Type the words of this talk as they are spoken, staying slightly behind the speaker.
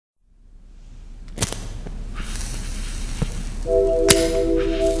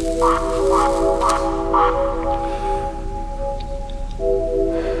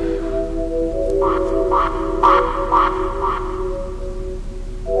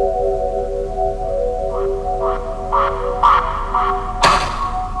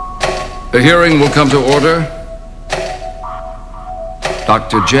The hearing will come to order.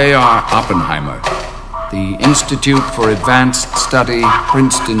 Dr. J.R. Oppenheimer, the Institute for Advanced Study,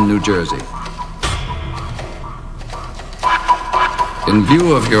 Princeton, New Jersey. In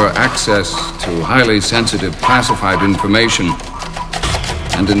view of your access to highly sensitive classified information,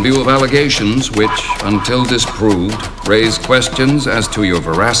 and in view of allegations which, until disproved, raise questions as to your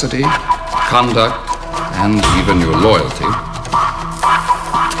veracity, conduct, and even your loyalty,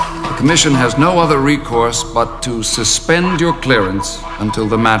 the Commission has no other recourse but to suspend your clearance until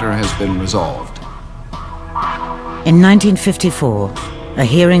the matter has been resolved. In 1954, a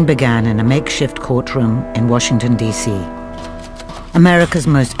hearing began in a makeshift courtroom in Washington, D.C. America's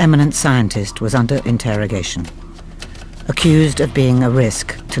most eminent scientist was under interrogation, accused of being a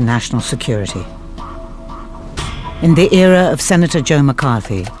risk to national security. In the era of Senator Joe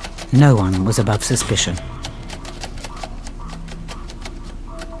McCarthy, no one was above suspicion.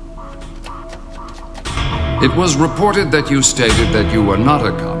 It was reported that you stated that you were not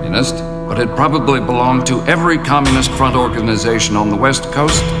a communist, but had probably belonged to every Communist Front organization on the West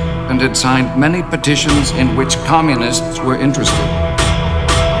Coast and had signed many petitions in which communists were interested.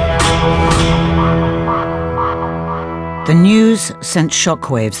 The news sent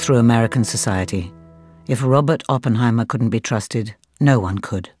shockwaves through American society. If Robert Oppenheimer couldn't be trusted, no one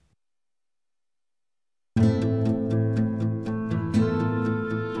could.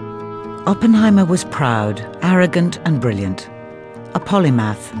 Oppenheimer was proud, arrogant, and brilliant. A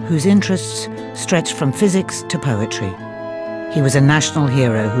polymath whose interests stretched from physics to poetry. He was a national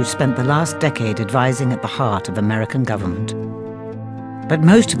hero who spent the last decade advising at the heart of American government. But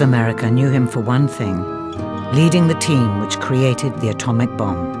most of America knew him for one thing: leading the team which created the atomic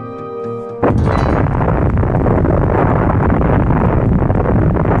bomb.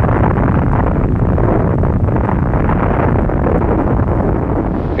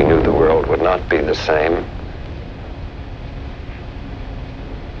 We knew the world would not be the same.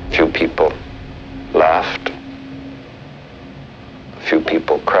 Few people laughed. Few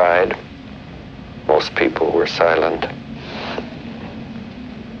people cried. Most people were silent.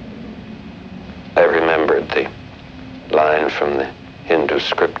 I remembered the line from the Hindu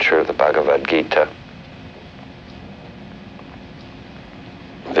scripture, the Bhagavad Gita.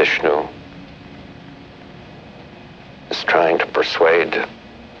 Vishnu is trying to persuade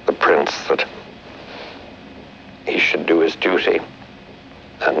the prince that he should do his duty,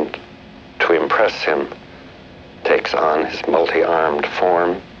 and to impress him takes on his multi-armed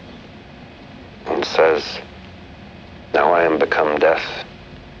form and says, "Now I am become death,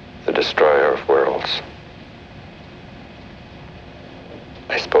 the destroyer of worlds."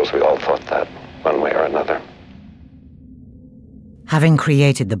 I suppose we all thought that one way or another. Having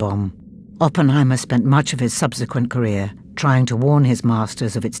created the bomb, Oppenheimer spent much of his subsequent career trying to warn his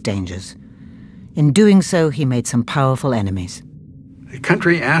masters of its dangers. In doing so, he made some powerful enemies. The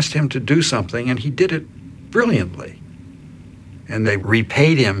country asked him to do something, and he did it brilliantly. And they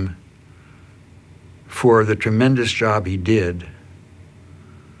repaid him for the tremendous job he did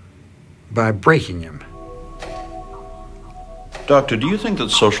by breaking him. Doctor, do you think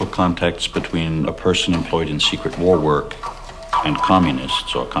that social contacts between a person employed in secret war work and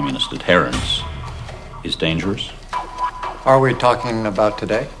communists or communist adherents is dangerous? Are we talking about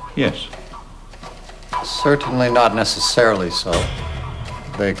today? Yes. Certainly not necessarily so.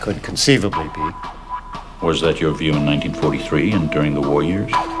 They could conceivably be. Was that your view in 1943 and during the war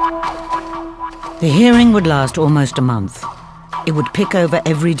years? The hearing would last almost a month. It would pick over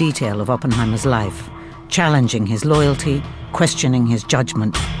every detail of Oppenheimer's life, challenging his loyalty, questioning his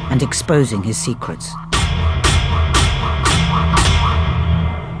judgment, and exposing his secrets.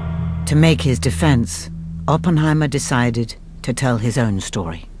 To make his defense, Oppenheimer decided to tell his own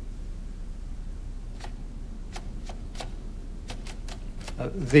story.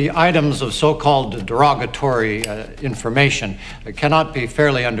 The items of so-called derogatory information cannot be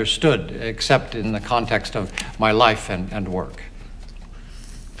fairly understood except in the context of my life and work.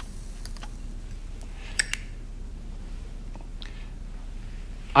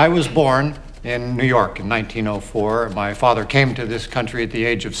 I was born in New York in 1904. My father came to this country at the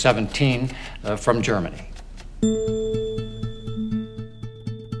age of 17 from Germany.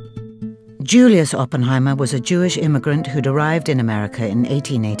 Julius Oppenheimer was a Jewish immigrant who'd arrived in America in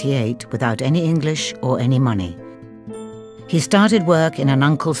 1888 without any English or any money. He started work in an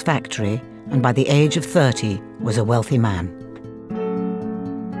uncle's factory and by the age of 30 was a wealthy man.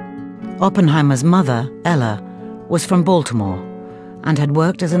 Oppenheimer's mother, Ella, was from Baltimore and had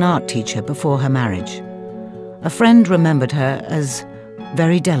worked as an art teacher before her marriage. A friend remembered her as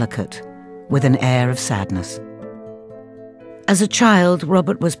very delicate, with an air of sadness. As a child,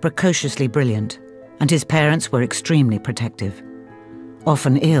 Robert was precociously brilliant, and his parents were extremely protective.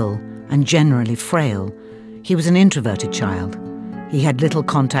 Often ill and generally frail, he was an introverted child. He had little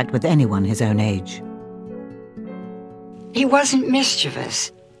contact with anyone his own age. He wasn't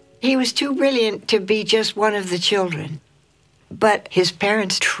mischievous. He was too brilliant to be just one of the children. But his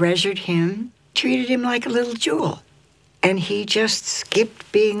parents treasured him, treated him like a little jewel, and he just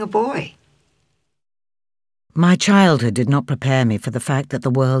skipped being a boy. My childhood did not prepare me for the fact that the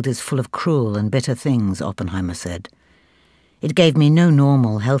world is full of cruel and bitter things, Oppenheimer said. It gave me no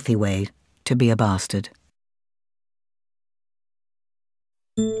normal, healthy way to be a bastard.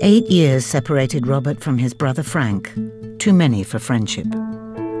 8 years separated Robert from his brother Frank, too many for friendship.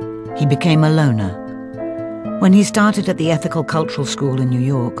 He became a loner. When he started at the Ethical Cultural School in New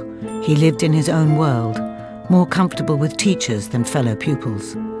York, he lived in his own world, more comfortable with teachers than fellow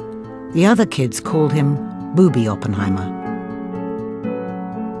pupils. The other kids called him Booby Oppenheimer.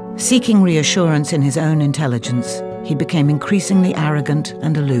 Seeking reassurance in his own intelligence, he became increasingly arrogant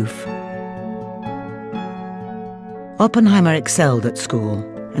and aloof. Oppenheimer excelled at school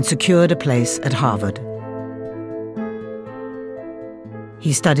and secured a place at Harvard.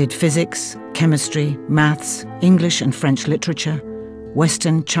 He studied physics, chemistry, maths, English and French literature,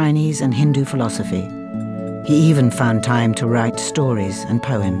 Western, Chinese and Hindu philosophy. He even found time to write stories and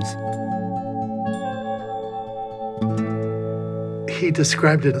poems. He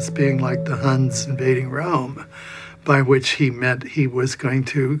described it as being like the Huns invading Rome, by which he meant he was going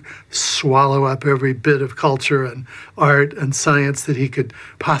to swallow up every bit of culture and art and science that he could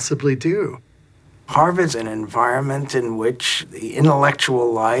possibly do. Harvard's an environment in which the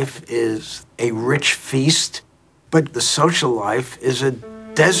intellectual life is a rich feast, but the social life is a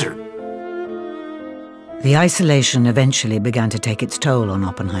desert. The isolation eventually began to take its toll on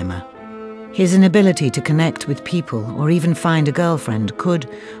Oppenheimer. His inability to connect with people or even find a girlfriend could,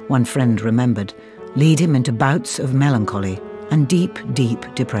 one friend remembered, lead him into bouts of melancholy and deep,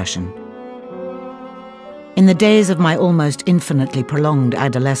 deep depression. In the days of my almost infinitely prolonged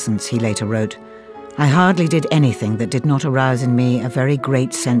adolescence, he later wrote, I hardly did anything that did not arouse in me a very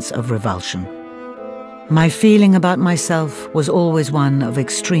great sense of revulsion. My feeling about myself was always one of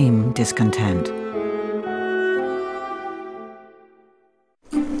extreme discontent.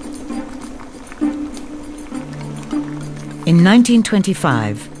 In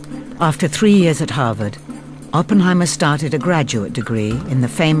 1925, after 3 years at Harvard, Oppenheimer started a graduate degree in the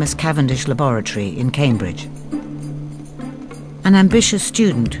famous Cavendish Laboratory in Cambridge. An ambitious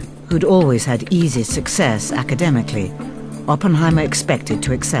student who'd always had easy success academically, Oppenheimer expected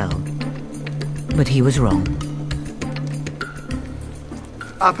to excel. But he was wrong.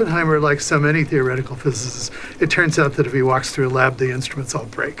 Oppenheimer, like so many theoretical physicists, it turns out that if he walks through a lab, the instruments all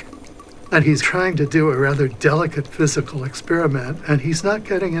break. And he's trying to do a rather delicate physical experiment, and he's not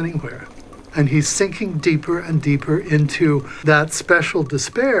getting anywhere. And he's sinking deeper and deeper into that special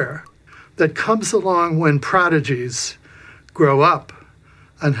despair that comes along when prodigies grow up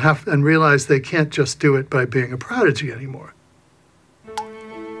and realize they can't just do it by being a prodigy anymore.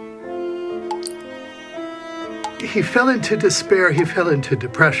 He fell into despair, he fell into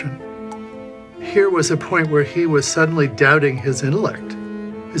depression. Here was a point where he was suddenly doubting his intellect,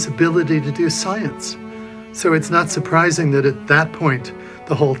 his ability to do science. So it's not surprising that at that point,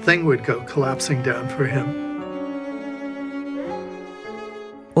 the whole thing would go collapsing down for him.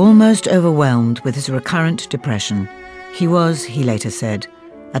 Almost overwhelmed with his recurrent depression, he was, he later said,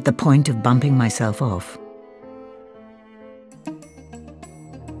 at the point of bumping myself off.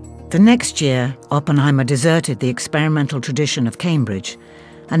 The next year, Oppenheimer deserted the experimental tradition of Cambridge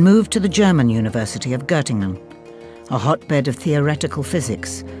and moved to the German University of Göttingen, a hotbed of theoretical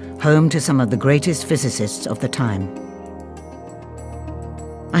physics, home to some of the greatest physicists of the time.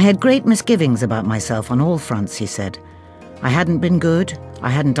 I had great misgivings about myself on all fronts, he said. I hadn't been good,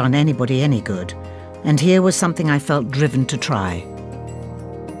 I hadn't done anybody any good, and here was something I felt driven to try.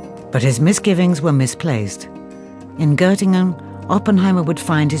 But his misgivings were misplaced. In Göttingen, Oppenheimer would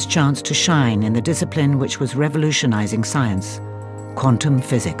find his chance to shine in the discipline which was revolutionizing science, quantum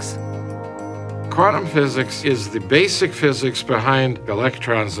physics. Quantum physics is the basic physics behind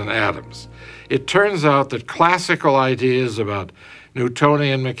electrons and atoms. It turns out that classical ideas about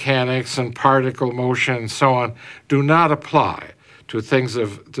Newtonian mechanics and particle motion and so on do not apply to things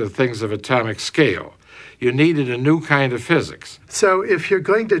of atomic scale. You needed a new kind of physics. So if you're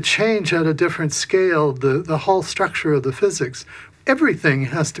going to change at a different scale the whole structure of the physics, everything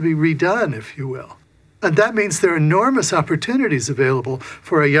has to be redone, if you will. And that means there are enormous opportunities available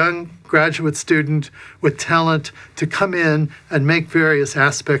for a young graduate student with talent to come in and make various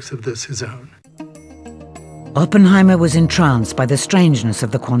aspects of this his own. Oppenheimer was entranced by the strangeness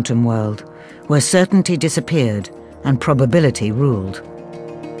of the quantum world, where certainty disappeared and probability ruled.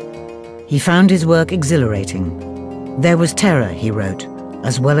 He found his work exhilarating. There was terror, he wrote,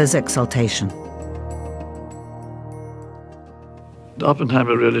 as well as exultation.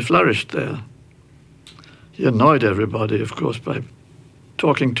 Oppenheimer really flourished there. He annoyed everybody, of course, by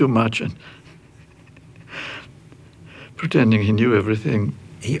talking too much and pretending he knew everything.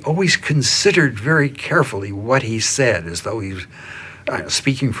 He always considered very carefully what he said, as though he was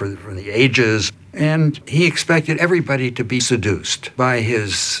speaking for the ages. And he expected everybody to be seduced by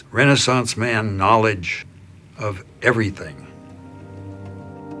his Renaissance man knowledge of everything.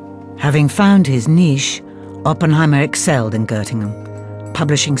 Having found his niche, Oppenheimer excelled in Göttingen,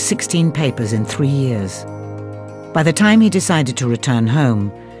 publishing 16 papers in 3 years. By the time he decided to return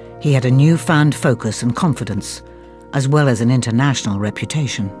home, he had a newfound focus and confidence, as well as an international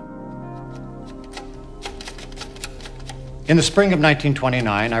reputation. In the spring of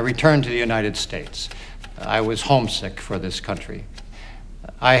 1929, I returned to the United States. I was homesick for this country.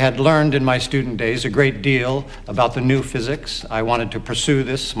 I had learned in my student days a great deal about the new physics. I wanted to pursue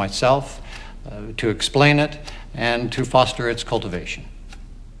this myself, to explain it, and to foster its cultivation.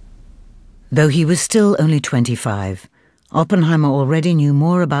 Though he was still only 25, Oppenheimer already knew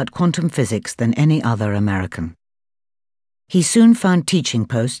more about quantum physics than any other American. He soon found teaching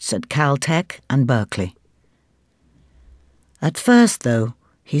posts at Caltech and Berkeley. At first, though,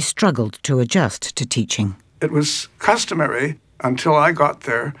 he struggled to adjust to teaching. It was customary, until I got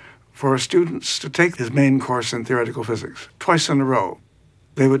there, for students to take his main course in theoretical physics twice in a row.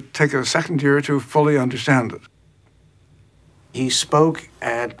 They would take a second year to fully understand it. He spoke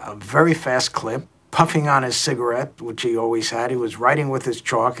at a very fast clip, puffing on his cigarette, which he always had. He was writing with his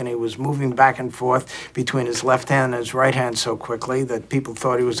chalk, and he was moving back and forth between his left hand and his right hand so quickly that people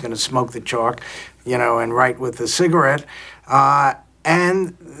thought he was going to smoke the chalk, and write with the cigarette.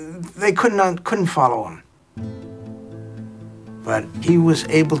 And they couldn't follow him. But he was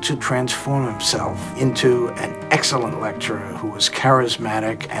able to transform himself into an excellent lecturer who was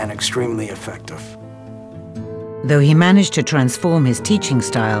charismatic and extremely effective. Though he managed to transform his teaching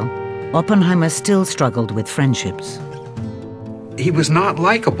style, Oppenheimer still struggled with friendships. He was not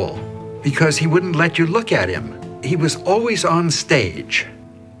likable because he wouldn't let you look at him. He was always on stage.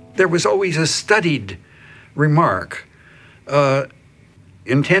 There was always a studied remark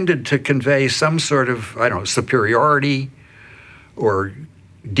intended to convey some sort of, superiority or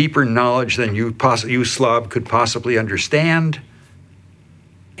deeper knowledge than you Slav could possibly understand.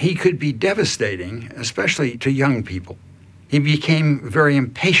 He could be devastating, especially to young people. He became very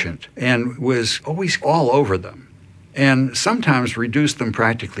impatient and was always all over them, and sometimes reduced them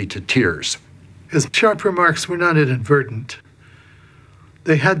practically to tears. His sharp remarks were not inadvertent.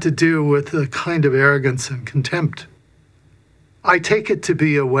 They had to do with a kind of arrogance and contempt. I take it to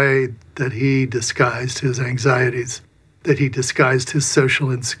be a way that he disguised his anxieties, that he disguised his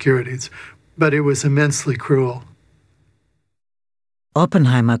social insecurities, but it was immensely cruel.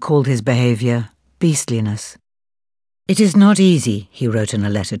 Oppenheimer called his behavior beastliness. "It is not easy," he wrote in a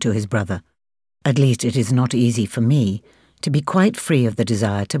letter to his brother, "at least it is not easy for me, to be quite free of the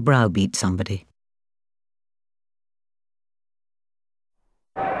desire to browbeat somebody."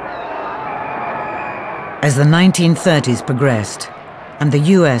 As the 1930s progressed, and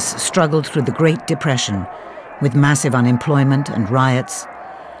the US struggled through the Great Depression with massive unemployment and riots,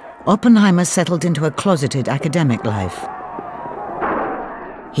 Oppenheimer settled into a closeted academic life.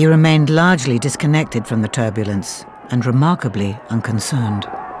 He remained largely disconnected from the turbulence and remarkably unconcerned.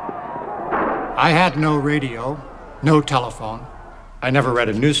 I had no radio, no telephone. I never read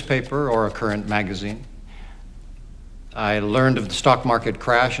a newspaper or a current magazine. I learned of the stock market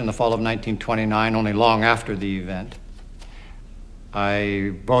crash in the fall of 1929 only long after the event.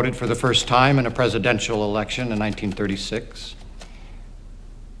 I voted for the first time in a presidential election in 1936.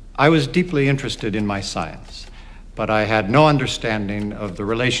 I was deeply interested in my science, but I had no understanding of the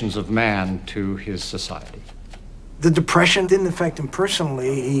relations of man to his society. The Depression didn't affect him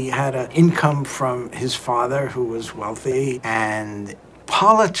personally. He had an income from his father, who was wealthy, and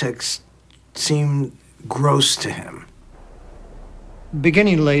politics seemed gross to him.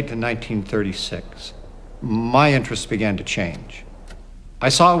 Beginning late in 1936, my interests began to change. I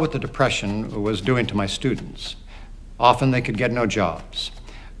saw what the Depression was doing to my students. Often they could get no jobs.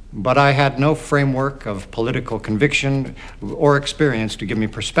 But I had no framework of political conviction or experience to give me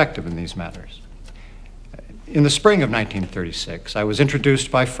perspective in these matters. In the spring of 1936, I was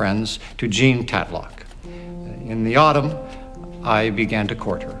introduced by friends to Jean Tatlock. In the autumn, I began to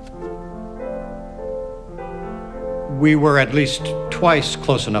court her. We were at least twice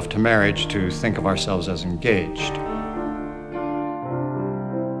close enough to marriage to think of ourselves as engaged.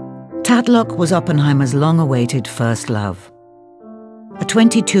 Tatlock was Oppenheimer's long-awaited first love. A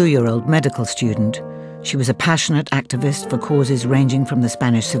 22-year-old medical student, she was a passionate activist for causes ranging from the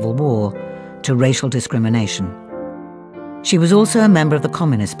Spanish Civil War to racial discrimination. She was also a member of the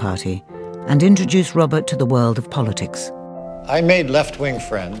Communist Party and introduced Robert to the world of politics. I made left-wing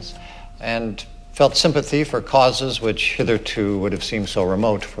friends and felt sympathy for causes which hitherto would have seemed so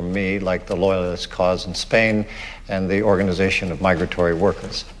remote from me, like the Loyalist cause in Spain and the organization of migratory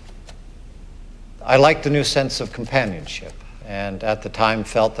workers. I liked the new sense of companionship, and at the time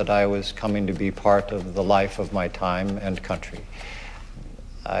felt that I was coming to be part of the life of my time and country.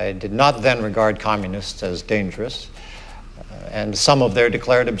 I did not then regard communists as dangerous, and some of their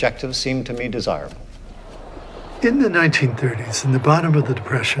declared objectives seemed to me desirable. In the 1930s, in the bottom of the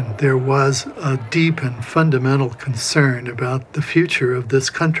Depression, there was a deep and fundamental concern about the future of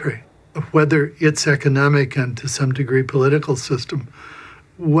this country, of whether its economic and to some degree political system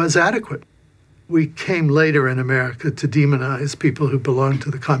was adequate. We came later in America to demonize people who belonged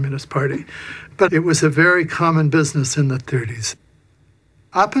to the Communist Party, but it was a very common business in the 30s.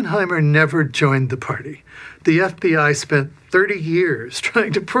 Oppenheimer never joined the party. The FBI spent 30 years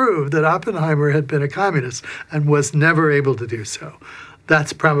trying to prove that Oppenheimer had been a communist and was never able to do so.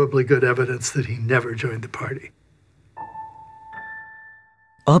 That's probably good evidence that he never joined the party.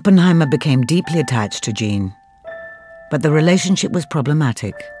 Oppenheimer became deeply attached to Jean, but the relationship was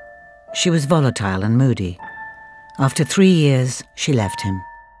problematic. She was volatile and moody. After 3 years, she left him.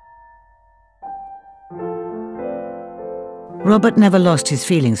 Robert never lost his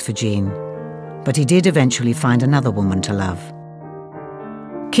feelings for Jean, but he did eventually find another woman to love.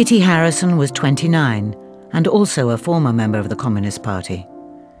 Kitty Harrison was 29 and also a former member of the Communist Party.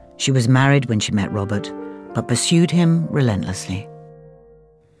 She was married when she met Robert, but pursued him relentlessly.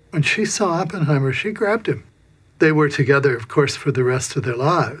 When she saw Oppenheimer, she grabbed him. They were together, of course, for the rest of their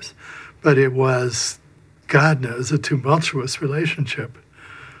lives, but it was, God knows, a tumultuous relationship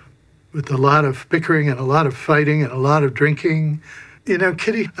with a lot of bickering and a lot of fighting and a lot of drinking. You know,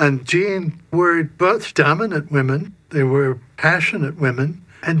 Kitty and Jean were both dominant women. They were passionate women,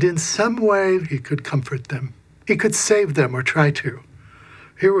 and in some way he could comfort them. He could save them or try to.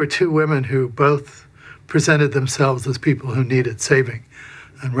 Here were two women who both presented themselves as people who needed saving,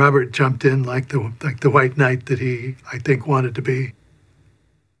 and Robert jumped in like the white knight that he, I think, wanted to be.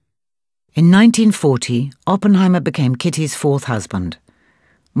 In 1940, Oppenheimer became Kitty's fourth husband.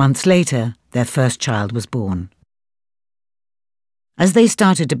 Months later, their first child was born. As they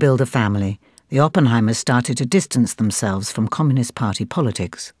started to build a family, the Oppenheimers started to distance themselves from Communist Party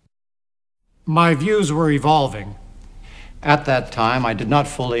politics. My views were evolving. At that time, I did not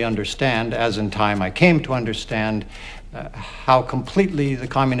fully understand, as in time I came to understand, how completely the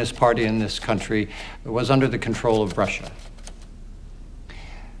Communist Party in this country was under the control of Russia.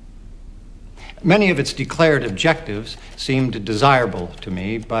 Many of its declared objectives seemed desirable to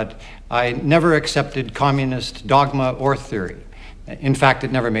me, but I never accepted communist dogma or theory. In fact,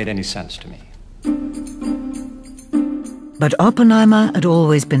 it never made any sense to me. But Oppenheimer had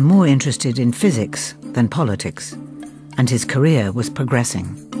always been more interested in physics than politics, and his career was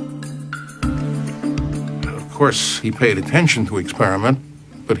progressing. Of course, he paid attention to experiment,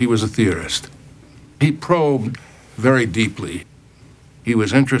 but he was a theorist. He probed very deeply. He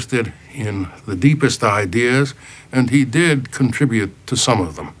was interested in the deepest ideas, and he did contribute to some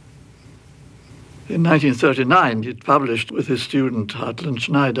of them. In 1939, he published with his student Hartland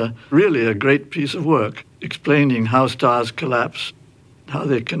Schneider really a great piece of work explaining how stars collapse, how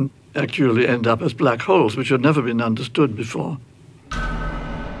they can actually end up as black holes, which had never been understood before.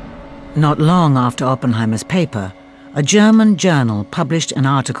 Not long after Oppenheimer's paper, a German journal published an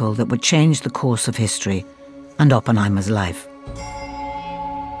article that would change the course of history and Oppenheimer's life.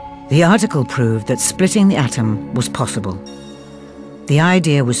 The article proved that splitting the atom was possible. The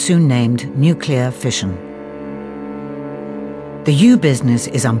idea was soon named nuclear fission. "The U business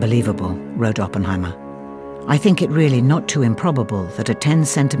is unbelievable," wrote Oppenheimer. "I think it really not too improbable that a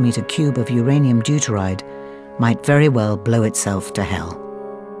 10-centimeter cube of uranium deuteride might very well blow itself to hell."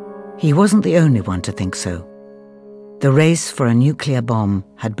 He wasn't the only one to think so. The race for a nuclear bomb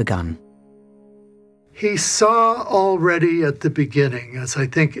had begun. He saw already at the beginning, as I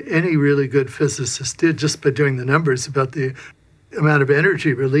think any really good physicist did just by doing the numbers about the amount of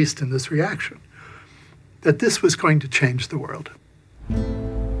energy released in this reaction, that this was going to change the world.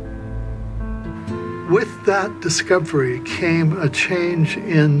 With that discovery came a change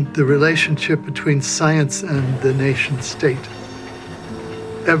in the relationship between science and the nation state.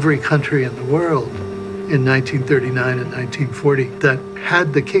 Every country in the world in 1939 and 1940 that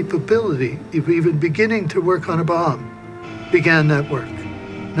had the capability of even beginning to work on a bomb began that work.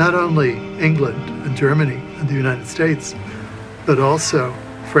 Not only England and Germany and the United States, but also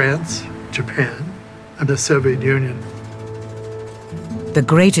France, Japan, and the Soviet Union. The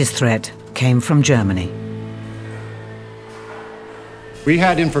greatest threat came from Germany. We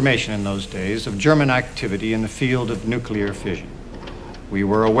had information in those days of German activity in the field of nuclear fission. We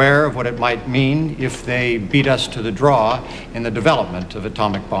were aware of what it might mean if they beat us to the draw in the development of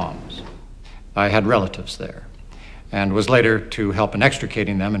atomic bombs. I had relatives there and was later to help in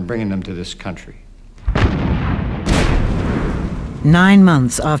extricating them and bringing them to this country. 9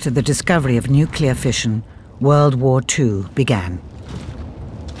 months after the discovery of nuclear fission, World War II began.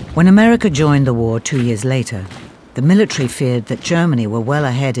 When America joined the war 2 years later, the military feared that Germany were well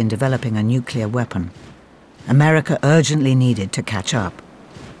ahead in developing a nuclear weapon. America urgently needed to catch up.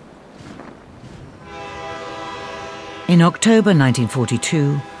 In October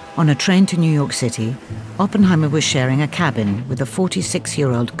 1942, on a train to New York City, Oppenheimer was sharing a cabin with a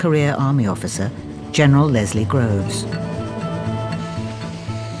 46-year-old career Army officer, General Leslie Groves.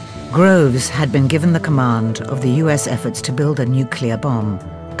 Groves had been given the command of the US efforts to build a nuclear bomb,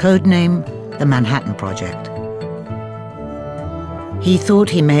 codename the Manhattan Project. He thought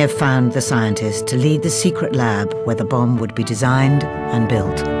he may have found the scientist to lead the secret lab where the bomb would be designed and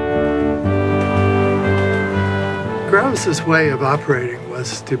built. Groves' way of operating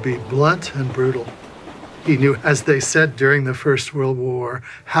was to be blunt and brutal. He knew, as they said during the First World War,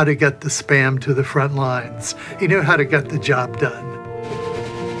 how to get the spam to the front lines. He knew how to get the job done.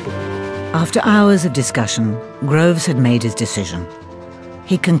 After hours of discussion, Groves had made his decision.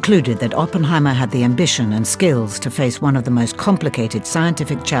 He concluded that Oppenheimer had the ambition and skills to face one of the most complicated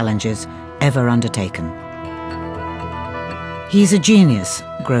scientific challenges ever undertaken. "He's a genius,"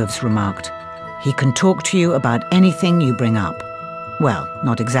 Groves remarked. "He can talk to you about anything you bring up." Well,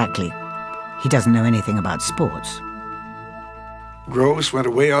 not exactly. He doesn't know anything about sports. Groves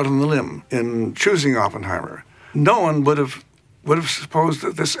went way out on the limb in choosing Oppenheimer. No one would have supposed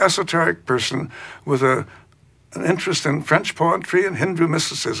that this esoteric person with an interest in French poetry and Hindu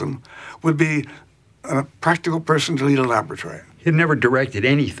mysticism would be a practical person to lead a laboratory. He'd never directed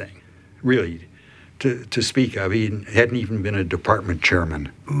anything, really, to speak of. He hadn't even been a department chairman.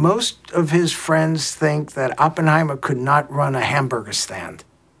 Most of his friends think that Oppenheimer could not run a hamburger stand.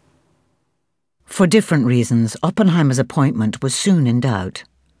 For different reasons, Oppenheimer's appointment was soon in doubt.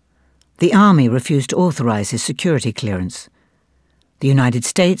 The Army refused to authorize his security clearance. The United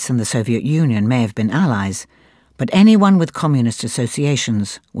States and the Soviet Union may have been allies, but anyone with communist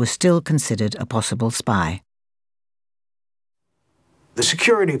associations was still considered a possible spy. The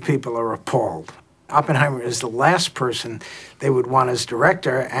security people are appalled. Oppenheimer is the last person they would want as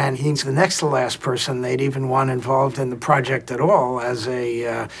director, and he's the next to last person they'd even want involved in the project at all as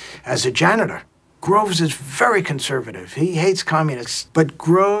a janitor. Groves is very conservative. He hates communists, but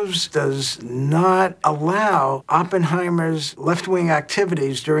Groves does not allow Oppenheimer's left-wing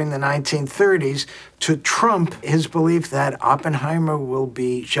activities during the 1930s to trump his belief that Oppenheimer will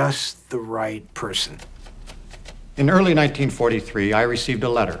be just the right person. In early 1943, I received a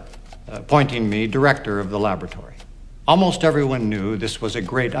letter appointing me director of the laboratory. Almost everyone knew this was a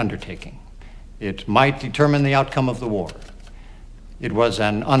great undertaking. It might determine the outcome of the war. It was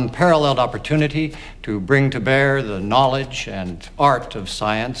an unparalleled opportunity to bring to bear the knowledge and art of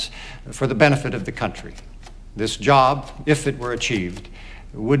science for the benefit of the country. This job, if it were achieved,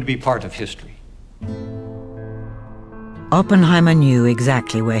 would be part of history. Oppenheimer knew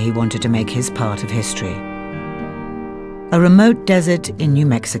exactly where he wanted to make his part of history. A remote desert in New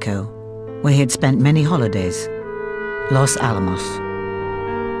Mexico, where he had spent many holidays, Los Alamos.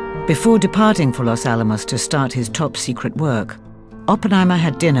 Before departing for Los Alamos to start his top-secret work, Oppenheimer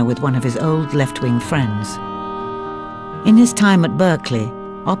had dinner with one of his old left-wing friends. In his time at Berkeley,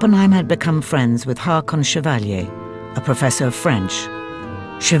 Oppenheimer had become friends with Harcon Chevalier, a professor of French.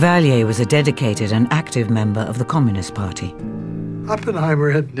 Chevalier was a dedicated and active member of the Communist Party. Oppenheimer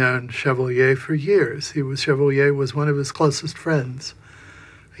had known Chevalier for years. Chevalier was one of his closest friends.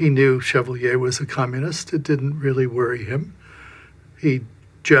 He knew Chevalier was a communist. It didn't really worry him. He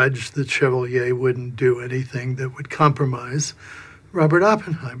judged that Chevalier wouldn't do anything that would compromise Robert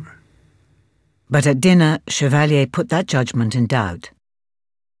Oppenheimer. But at dinner, Chevalier put that judgment in doubt.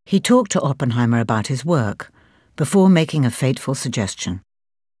 He talked to Oppenheimer about his work before making a fateful suggestion.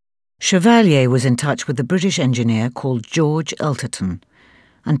 Chevalier was in touch with a British engineer called George Elterton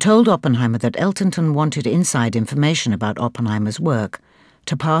and told Oppenheimer that Elterton wanted inside information about Oppenheimer's work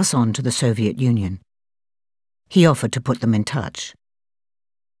to pass on to the Soviet Union. He offered to put them in touch.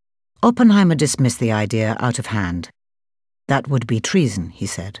 Oppenheimer dismissed the idea out of hand. That would be treason, he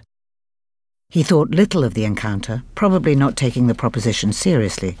said. He thought little of the encounter, probably not taking the proposition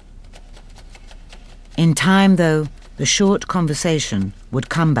seriously. In time, though, the short conversation would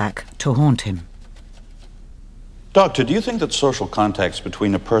come back to haunt him. Doctor, do you think that social contacts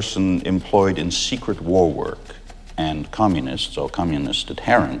between a person employed in secret war work and communists or communist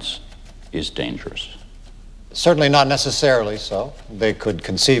adherents is dangerous? Certainly not necessarily so. They could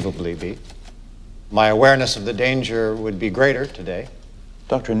conceivably be. My awareness of the danger would be greater today.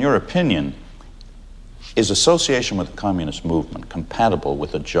 Doctor, in your opinion, is association with the communist movement compatible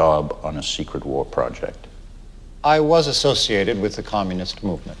with a job on a secret war project? I was associated with the communist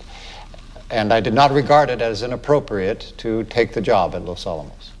movement, and I did not regard it as inappropriate to take the job at Los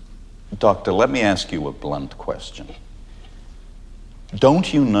Alamos. Doctor, let me ask you a blunt question.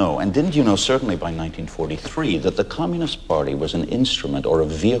 Don't you know, and didn't you know certainly by 1943, that the Communist Party was an instrument or a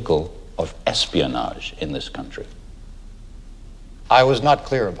vehicle of espionage in this country? I was not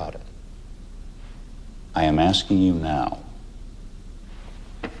clear about it. I am asking you now,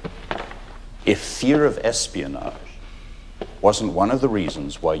 if fear of espionage wasn't one of the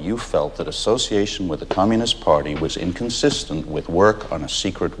reasons why you felt that association with the Communist Party was inconsistent with work on a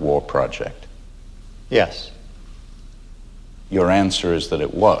secret war project? Yes. Your answer is that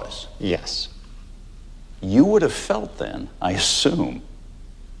it was? Yes. You would have felt then, I assume,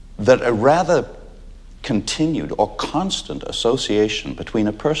 that a rather continued or constant association between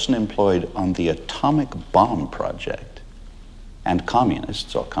a person employed on the atomic bomb project and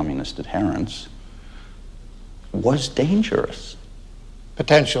communists or communist adherents was dangerous.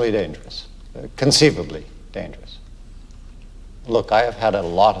 Potentially dangerous. Conceivably dangerous. Look, I have had a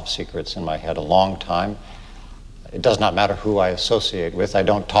lot of secrets in my head a long time. It does not matter who I associate with. I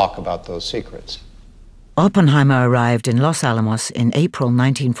don't talk about those secrets. Oppenheimer arrived in Los Alamos in April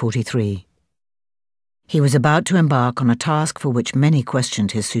 1943. He was about to embark on a task for which many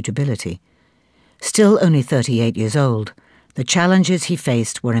questioned his suitability. Still only 38 years old, the challenges he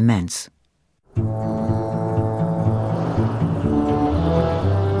faced were immense.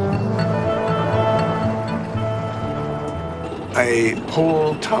 A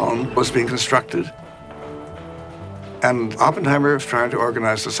whole town was being constructed, and Oppenheimer was trying to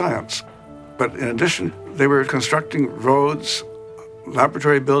organize the science. But in addition, they were constructing roads,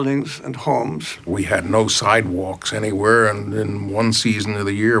 laboratory buildings, and homes. We had no sidewalks anywhere, and in one season of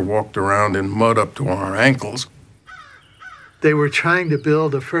the year walked around in mud up to our ankles. They were trying to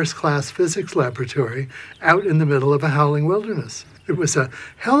build a first-class physics laboratory out in the middle of a howling wilderness. It was a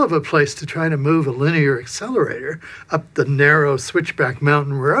hell of a place to try to move a linear accelerator up the narrow switchback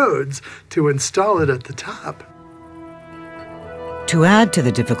mountain roads to install it at the top. To add to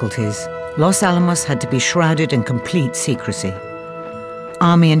the difficulties, Los Alamos had to be shrouded in complete secrecy.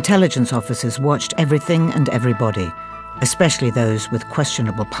 Army intelligence officers watched everything and everybody, especially those with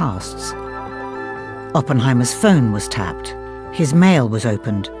questionable pasts. Oppenheimer's phone was tapped, his mail was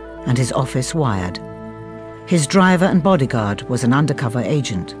opened, and his office wired. His driver and bodyguard was an undercover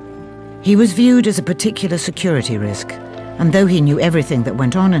agent. He was viewed as a particular security risk, and though he knew everything that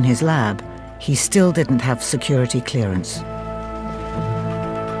went on in his lab, he still didn't have security clearance.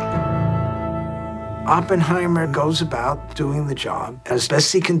 Oppenheimer goes about doing the job as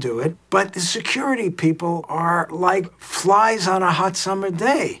best he can do it, but the security people are like flies on a hot summer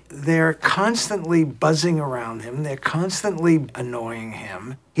day. They're constantly buzzing around him. They're constantly annoying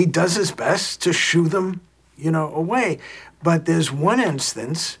him. He does his best to shoo them, away. But there's one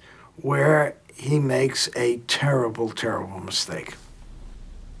instance where he makes a terrible, terrible mistake.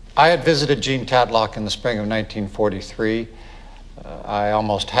 I had visited Jean Tatlock in the spring of 1943. I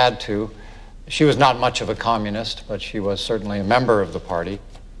almost had to. She was not much of a communist, but she was certainly a member of the party.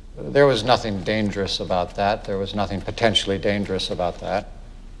 There was nothing dangerous about that. There was nothing potentially dangerous about that.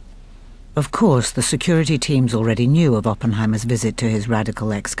 Of course, the security teams already knew of Oppenheimer's visit to his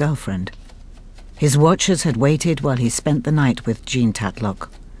radical ex-girlfriend. His watchers had waited while he spent the night with Jean Tatlock.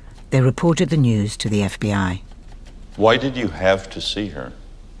 They reported the news to the FBI. Why did you have to see her?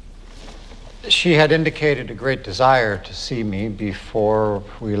 She had indicated a great desire to see me before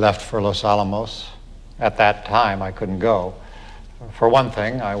we left for Los Alamos. At that time, I couldn't go. For one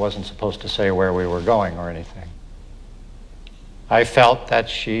thing, I wasn't supposed to say where we were going or anything. I felt that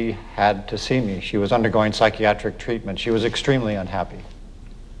she had to see me. She was undergoing psychiatric treatment. She was extremely unhappy.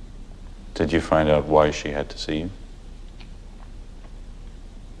 Did you find out why she had to see you?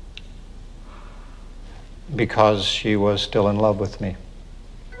 Because she was still in love with me.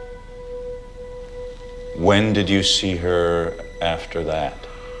 When did you see her after that?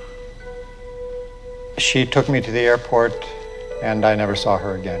 She took me to the airport, and I never saw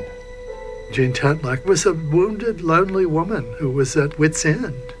her again. Jean Tatlock was a wounded, lonely woman who was at wit's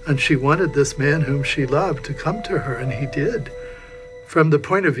end, and she wanted this man whom she loved to come to her, and he did. From the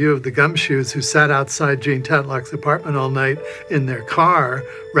point of view of the gumshoes who sat outside Jean Tatlock's apartment all night in their car,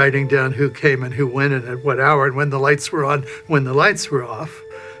 writing down who came and who went and at what hour and when the lights were on, when the lights were off,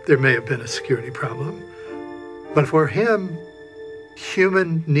 there may have been a security problem. But for him,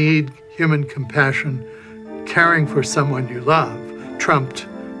 human need, human compassion, caring for someone you love, trumped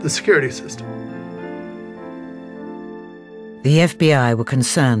the security system. The FBI were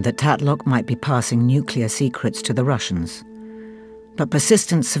concerned that Tatlock might be passing nuclear secrets to the Russians, but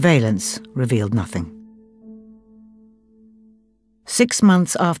persistent surveillance revealed nothing. 6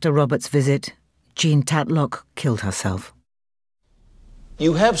 months after Robert's visit, Jean Tatlock killed herself.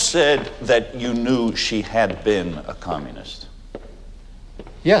 You have said that you knew she had been a communist.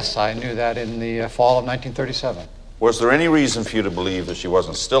 Yes, I knew that in the fall of 1937. Was there any reason for you to believe that she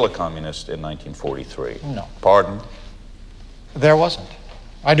wasn't still a communist in 1943? No. Pardon? There wasn't.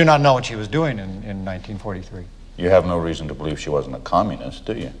 I do not know what she was doing in 1943. You have no reason to believe she wasn't a communist,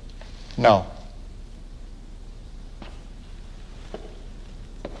 do you? No.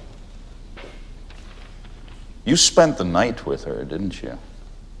 You spent the night with her, didn't you?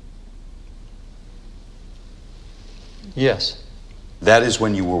 Yes. That is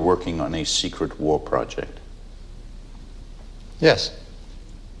when you were working on a secret war project. Yes.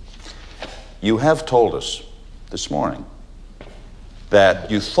 You have told us this morning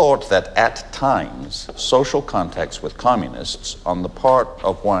that you thought that at times social contacts with communists on the part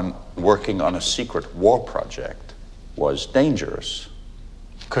of one working on a secret war project was dangerous.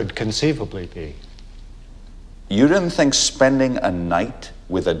 Could conceivably be. You didn't think spending a night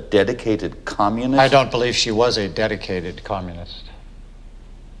with a dedicated communist? I don't believe she was a dedicated communist.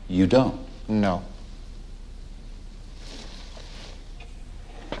 You don't? No.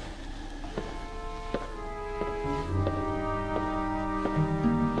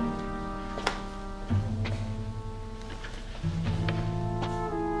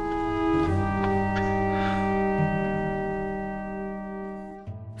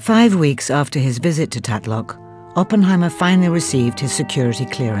 Five weeks after his visit to Tatlock, Oppenheimer finally received his security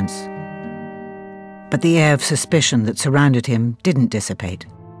clearance. But the air of suspicion that surrounded him didn't dissipate.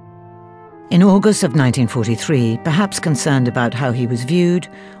 In August of 1943, perhaps concerned about how he was viewed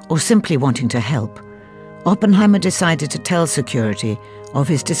or simply wanting to help, Oppenheimer decided to tell security of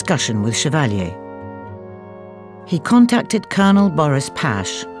his discussion with Chevalier. He contacted Colonel Boris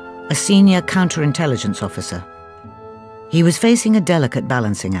Pash, a senior counterintelligence officer. He was facing a delicate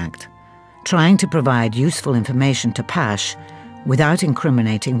balancing act, trying to provide useful information to Pash without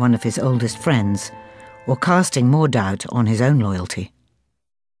incriminating one of his oldest friends or casting more doubt on his own loyalty.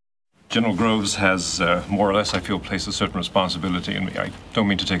 General Groves has, more or less, I feel, placed a certain responsibility in me. I don't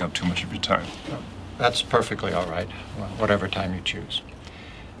mean to take up too much of your time. That's perfectly all right, whatever time you choose.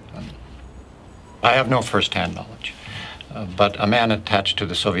 I have no first-hand knowledge, but a man attached to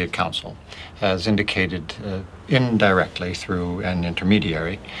the Soviet Council has indicated indirectly through an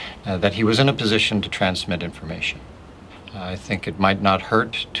intermediary that he was in a position to transmit information. I think it might not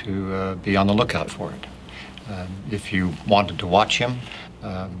hurt to be on the lookout for it. If you wanted to watch him,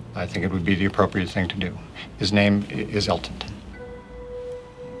 I think it would be the appropriate thing to do. His name is Eltonton.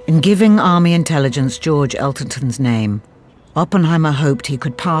 In giving Army intelligence George Eltonton's name, Oppenheimer hoped he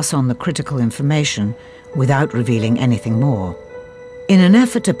could pass on the critical information without revealing anything more. In an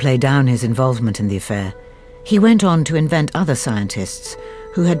effort to play down his involvement in the affair, he went on to invent other scientists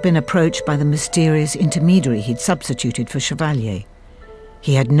who had been approached by the mysterious intermediary he'd substituted for Chevalier.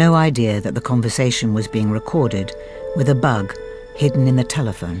 He had no idea that the conversation was being recorded with a bug hidden in the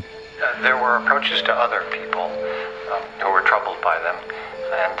telephone. There were approaches to other people who were troubled by them,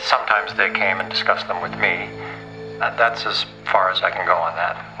 and sometimes they came and discussed them with me. That's as far as I can go on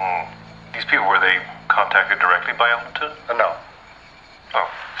that. These people, were they contacted directly by Elton? No. Oh,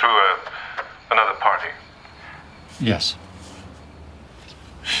 through another party? Yes.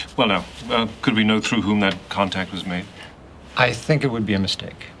 Well, now, could we know through whom that contact was made? I think it would be a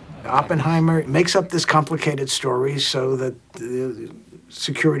mistake. Oppenheimer makes up this complicated story so that the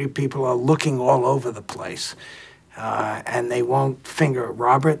security people are looking all over the place. And they won't finger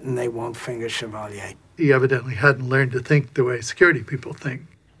Robert and they won't finger Chevalier. He evidently hadn't learned to think the way security people think.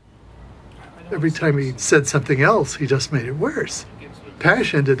 Every time he said something else, he just made it worse.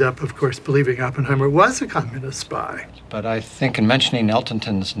 Pash ended up, of course, believing Oppenheimer was a communist spy. But I think in mentioning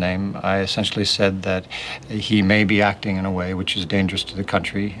Eltonton's name, I essentially said that he may be acting in a way which is dangerous to the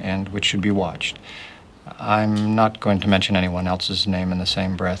country and which should be watched. I'm not going to mention anyone else's name in the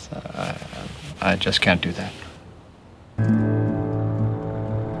same breath. I just can't do that.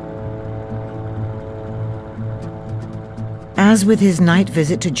 As with his night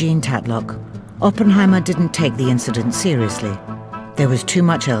visit to Jean Tatlock, Oppenheimer didn't take the incident seriously. There was too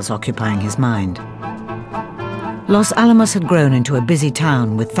much else occupying his mind. Los Alamos had grown into a busy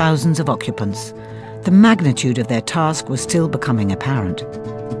town with thousands of occupants. The magnitude of their task was still becoming apparent.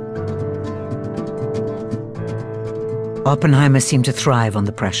 Oppenheimer seemed to thrive on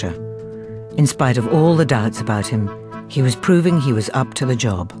the pressure. In spite of all the doubts about him, he was proving he was up to the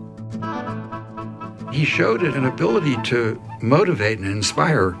job. He showed an ability to motivate and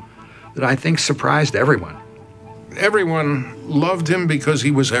inspire that I think surprised everyone. Everyone loved him because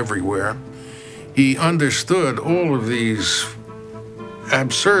he was everywhere. He understood all of these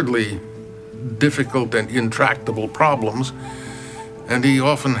absurdly difficult and intractable problems, and he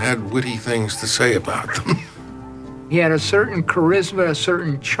often had witty things to say about them. He had a certain charisma, a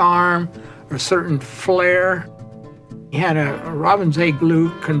certain charm, a certain flair. He had a Robbins A. Glue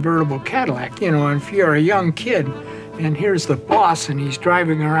convertible Cadillac, you know, and if you're a young kid, and here's the boss, and he's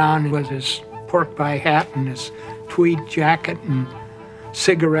driving around with his pork pie hat and his tweed jacket and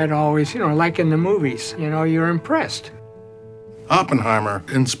cigarette always, you know, like in the movies, you know, you're impressed. Oppenheimer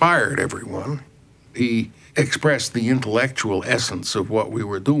inspired everyone. He expressed the intellectual essence of what we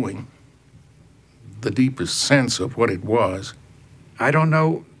were doing, the deepest sense of what it was. I don't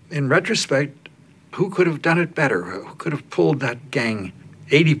know, in retrospect, who could have done it better? Who could have pulled that gang,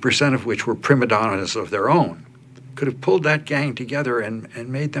 80% of which were prima donnas of their own, could have pulled that gang together and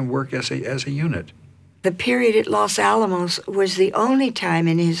made them work as a unit? The period at Los Alamos was the only time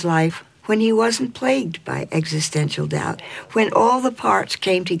in his life when he wasn't plagued by existential doubt, when all the parts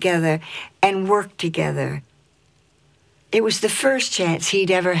came together and worked together. It was the first chance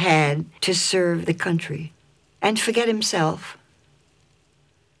he'd ever had to serve the country and forget himself.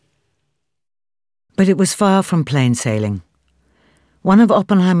 But it was far from plain sailing. One of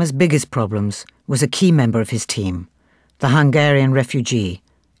Oppenheimer's biggest problems was a key member of his team, the Hungarian refugee,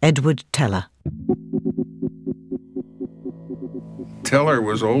 Edward Teller. Teller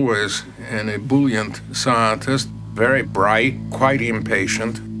was always an ebullient scientist, very bright, quite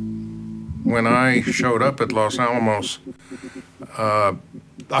impatient. When I showed up at Los Alamos,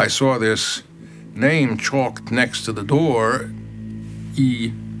 I saw this name chalked next to the door,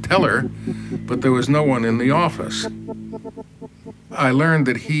 E. Teller, but there was no one in the office. I learned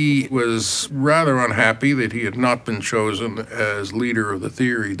that he was rather unhappy that he had not been chosen as leader of the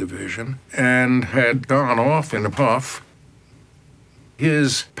theory division and had gone off in a puff.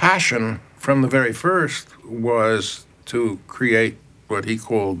 His passion from the very first was to create what he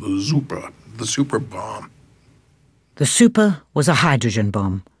called the super bomb. The super was a hydrogen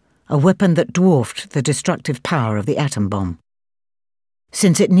bomb, a weapon that dwarfed the destructive power of the atom bomb.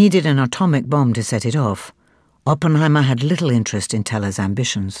 Since it needed an atomic bomb to set it off, Oppenheimer had little interest in Teller's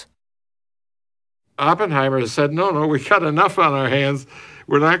ambitions. Oppenheimer said, no, we got enough on our hands.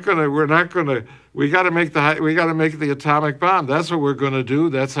 We got to make the atomic bomb. That's what we're going to do.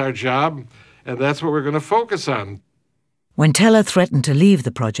 That's our job, and that's what we're going to focus on. When Teller threatened to leave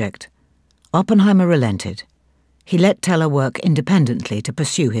the project, Oppenheimer relented. He let Teller work independently to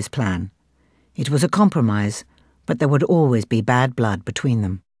pursue his plan. It was a compromise, but there would always be bad blood between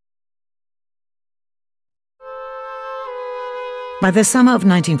them. By the summer of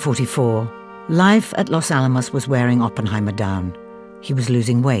 1944, life at Los Alamos was wearing Oppenheimer down. He was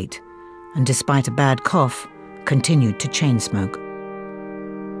losing weight, and despite a bad cough, continued to chain smoke.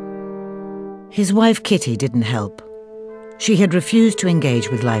 His wife Kitty didn't help. She had refused to engage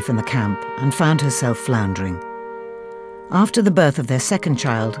with life in the camp and found herself floundering. After the birth of their second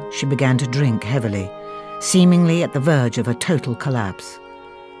child, she began to drink heavily, seemingly at the verge of a total collapse.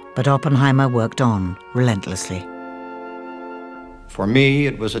 But Oppenheimer worked on relentlessly. For me,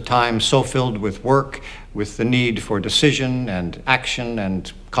 it was a time so filled with work, with the need for decision and action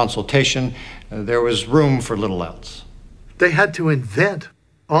and consultation, there was room for little else. They had to invent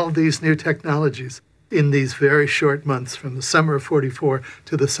all these new technologies in these very short months from the summer of 44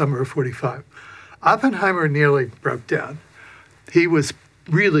 to the summer of 45. Oppenheimer nearly broke down. He was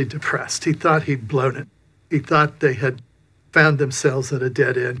really depressed. He thought he'd blown it. He thought they had found themselves at a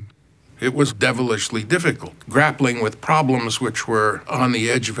dead end. It was devilishly difficult, grappling with problems which were on the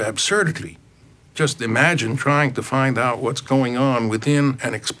edge of absurdity. Just imagine trying to find out what's going on within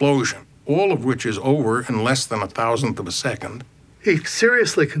an explosion, all of which is over in less than 1,000th of a second. He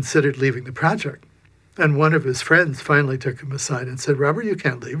seriously considered leaving the project. And one of his friends finally took him aside and said, "Robert, you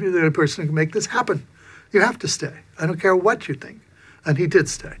can't leave. You're the only person who can make this happen. You have to stay. I don't care what you think." And he did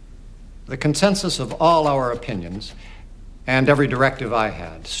stay. The consensus of all our opinions and every directive I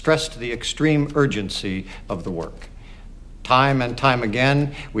had stressed the extreme urgency of the work. Time and time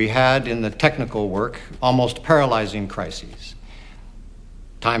again, we had in the technical work almost paralyzing crises.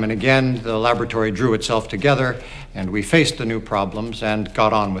 Time and again, the laboratory drew itself together, and we faced the new problems and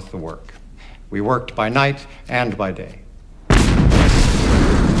got on with the work. We worked by night and by day.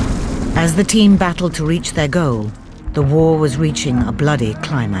 As the team battled to reach their goal, the war was reaching a bloody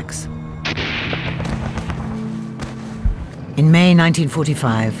climax. In May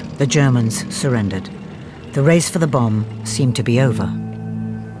 1945, the Germans surrendered. The race for the bomb seemed to be over.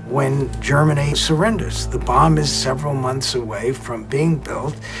 When Germany surrenders, the bomb is several months away from being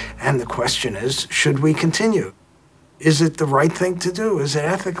built, and the question is, should we continue? Is it the right thing to do? Is it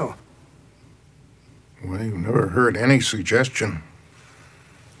ethical? Well, you've never heard any suggestion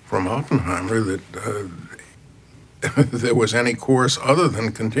from Oppenheimer that there was any course other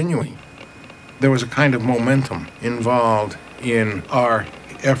than continuing. There was a kind of momentum involved in our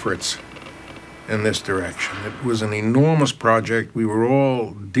efforts in this direction. It was an enormous project. We were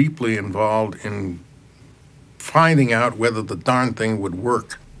all deeply involved in finding out whether the darn thing would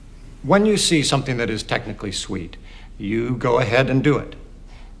work. When you see something that is technically sweet, you go ahead and do it.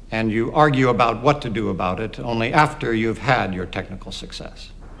 And you argue about what to do about it only after you've had your technical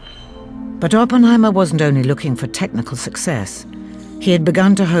success. But Oppenheimer wasn't only looking for technical success. He had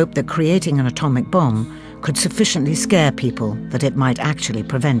begun to hope that creating an atomic bomb could sufficiently scare people that it might actually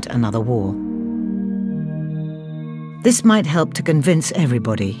prevent another war. This might help to convince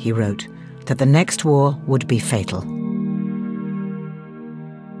everybody, he wrote, that the next war would be fatal.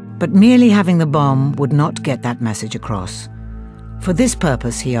 But merely having the bomb would not get that message across. For this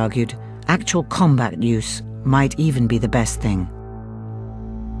purpose, he argued, actual combat use might even be the best thing.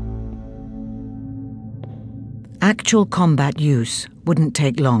 Actual combat use wouldn't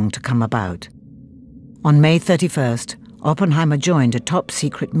take long to come about. On May 31st, Oppenheimer joined a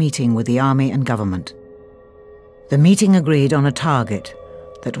top-secret meeting with the army and government. The meeting agreed on a target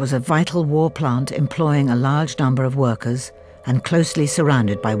that was a vital war plant employing a large number of workers and closely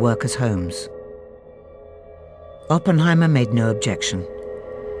surrounded by workers' homes. Oppenheimer made no objection.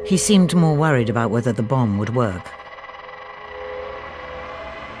 He seemed more worried about whether the bomb would work.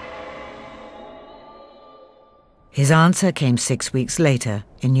 His answer came 6 weeks later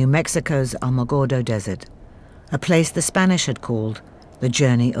in New Mexico's Alamogordo Desert, a place the Spanish had called the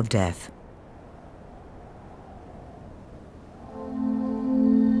Journey of Death.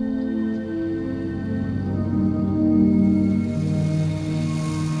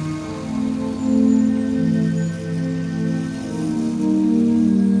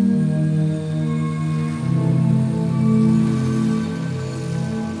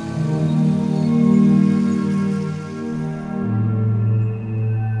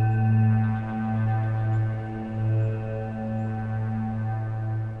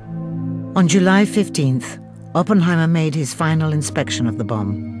 On July 15th, Oppenheimer made his final inspection of the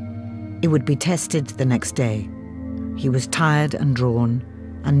bomb. It would be tested the next day. He was tired and drawn,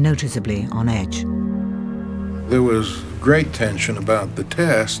 and noticeably on edge. There was great tension about the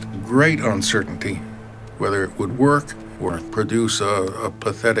test, great uncertainty whether it would work or produce a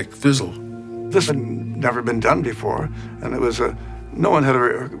pathetic fizzle. This had never been done before, and it was no one had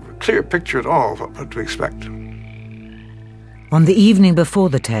a clear picture at all of what to expect. On the evening before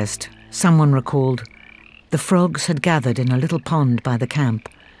the test, someone recalled, the frogs had gathered in a little pond by the camp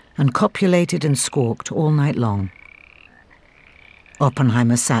and copulated and squawked all night long.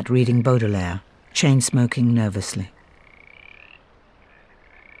 Oppenheimer sat reading Baudelaire, chain-smoking nervously.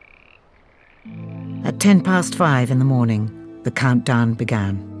 At 5:10 in the morning, the countdown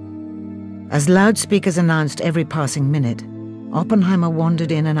began. As loudspeakers announced every passing minute, Oppenheimer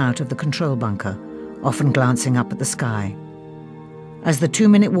wandered in and out of the control bunker, often glancing up at the sky. As the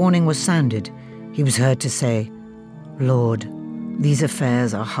 2-minute warning was sounded, he was heard to say, "Lord, these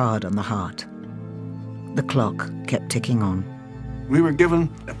affairs are hard on the heart." The clock kept ticking on. We were given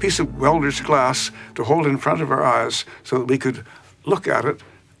a piece of welder's glass to hold in front of our eyes so that we could look at it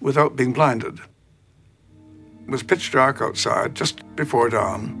without being blinded. It was pitch dark outside, just before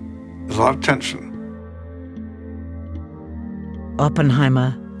dawn. There was a lot of tension.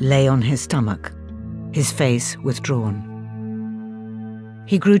 Oppenheimer lay on his stomach, his face withdrawn.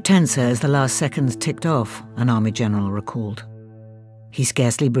 He grew tenser as the last seconds ticked off, an army general recalled. He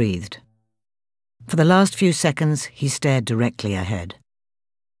scarcely breathed. For the last few seconds, he stared directly ahead.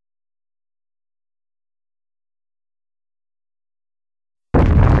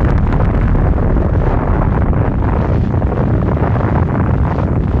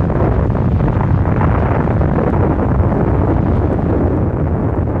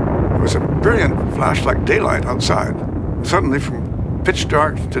 It was a brilliant flash like daylight outside. Suddenly, from pitch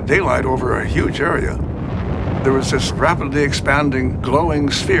dark to daylight over a huge area, there was this rapidly expanding,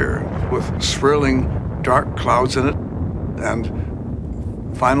 glowing sphere with swirling dark clouds in it and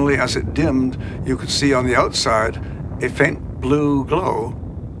Finally, as it dimmed, you could see on the outside a faint blue glow.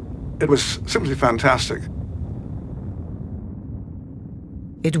 It was simply fantastic.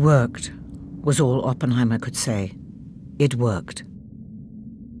 It worked, was all Oppenheimer could say. It worked.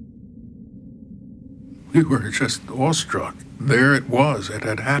 We were just awestruck. There it was. It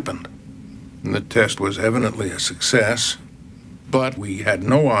had happened. And the test was evidently a success, but we had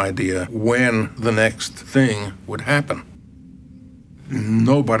no idea when the next thing would happen.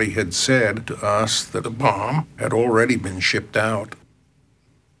 Nobody had said to us that the bomb had already been shipped out.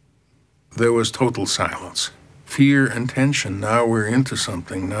 There was total silence. Fear and tension. Now we're into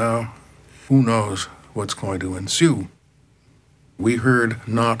something. Now, who knows what's going to ensue? We heard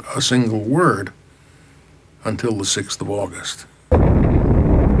not a single word until the 6th of August.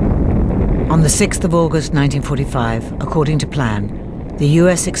 On the 6th of August 1945, according to plan, the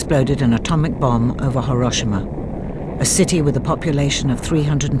US exploded an atomic bomb over Hiroshima, a city with a population of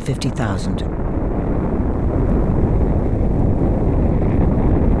 350,000.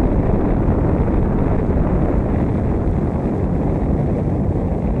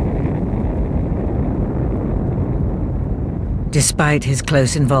 Despite his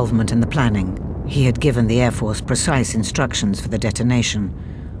close involvement in the planning, he had given the Air Force precise instructions for the detonation.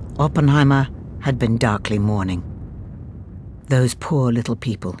 Oppenheimer had been darkly mourning. Those poor little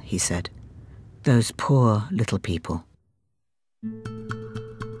people, he said. Those poor little people.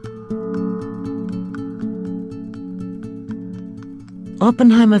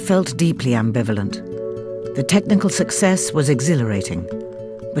 Oppenheimer felt deeply ambivalent. The technical success was exhilarating,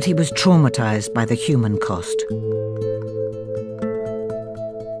 but he was traumatized by the human cost.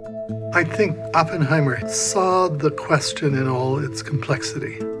 I think Oppenheimer saw the question in all its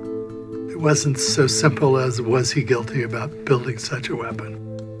complexity. It wasn't so simple as was he guilty about building such a weapon.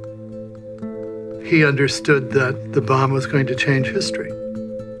 He understood that the bomb was going to change history.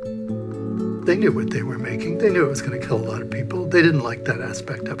 They knew what they were making. They knew it was going to kill a lot of people. They didn't like that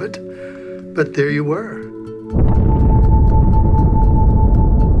aspect of it. But there you were.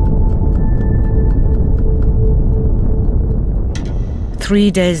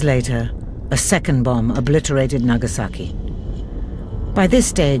 Three days later, a second bomb obliterated Nagasaki. By this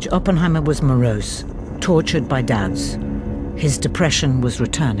stage, Oppenheimer was morose, tortured by doubts. His depression was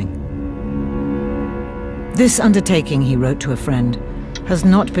returning. This undertaking, he wrote to a friend, has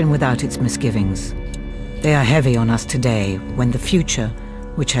not been without its misgivings. They are heavy on us today, when the future,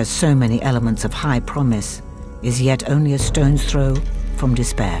 which has so many elements of high promise, is yet only a stone's throw from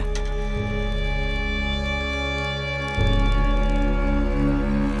despair.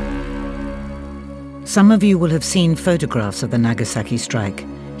 Some of you will have seen photographs of the Nagasaki strike,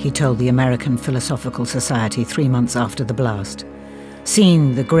 he told the American Philosophical Society 3 months after the blast.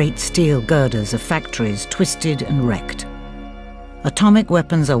 Seen the great steel girders of factories twisted and wrecked. Atomic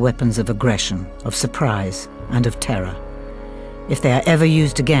weapons are weapons of aggression, of surprise, and of terror. If they are ever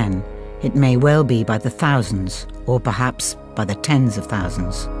used again, it may well be by the thousands, or perhaps by the tens of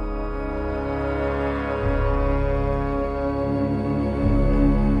thousands.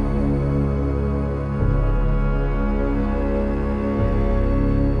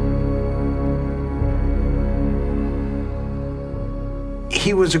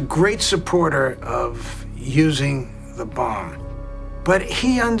 He was a great supporter of using the bomb, but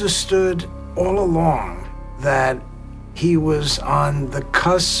he understood all along that he was on the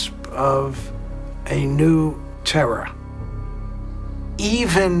cusp of a new terror,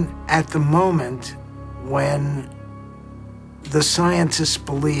 even at the moment when the scientists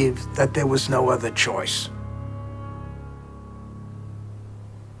believed that there was no other choice.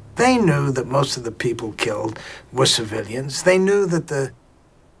 They knew that most of the people killed were civilians. They knew that the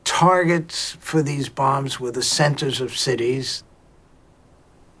targets for these bombs were the centers of cities.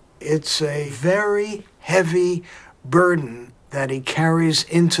 It's a very heavy burden that he carries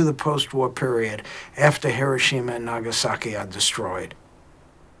into the post-war period after Hiroshima and Nagasaki are destroyed.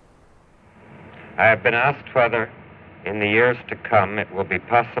 I have been asked whether, in the years to come, it will be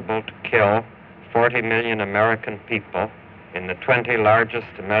possible to kill 40 million American people in the 20 largest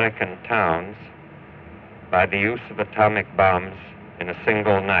American towns by the use of atomic bombs in a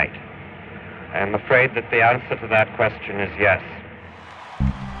single night. I am afraid that the answer to that question is yes.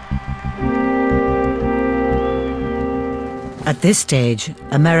 At this stage,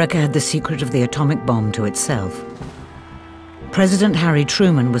 America had the secret of the atomic bomb to itself. President Harry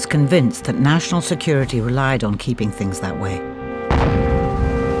Truman was convinced that national security relied on keeping things that way.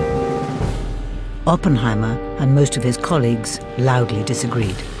 Oppenheimer and most of his colleagues loudly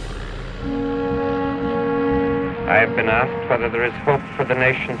disagreed. I have been asked whether there is hope for the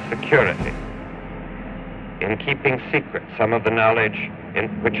nation's security. in keeping secret some of the knowledge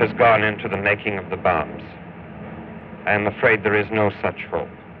which has gone into the making of the bombs. I am afraid there is no such hope.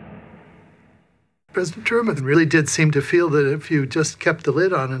 President Truman really did seem to feel that if you just kept the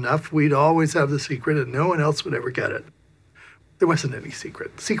lid on enough, we'd always have the secret and no one else would ever get it. There wasn't any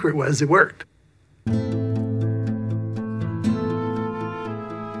secret. The secret was it worked.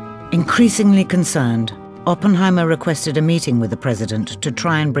 Increasingly concerned, Oppenheimer requested a meeting with the president to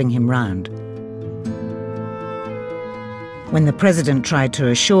try and bring him round. When the president tried to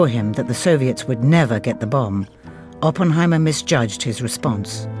assure him that the Soviets would never get the bomb, Oppenheimer misjudged his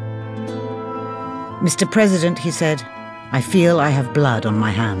response. "Mr. President," he said, "I feel I have blood on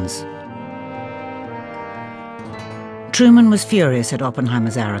my hands." Truman was furious at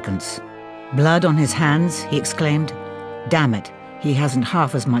Oppenheimer's arrogance. "Blood on his hands?" he exclaimed. "Damn it, he hasn't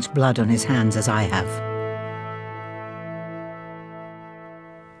half as much blood on his hands as I have."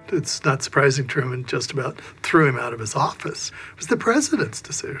 It's not surprising Truman just about threw him out of his office. It was the president's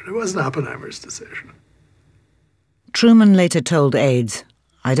decision. It wasn't Oppenheimer's decision. Truman later told aides,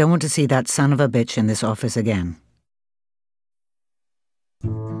 "I don't want to see that son of a bitch in this office again."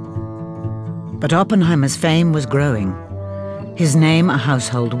 But Oppenheimer's fame was growing. His name a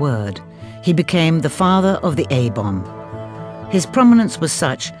household word. He became the father of the A-bomb. His prominence was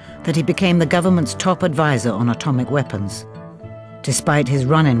such that he became the government's top advisor on atomic weapons. Despite his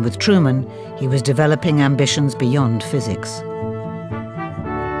run-in with Truman, he was developing ambitions beyond physics.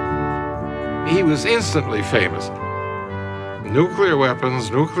 He was instantly famous. Nuclear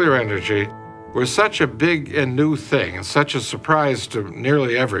weapons, nuclear energy, were such a big and new thing and such a surprise to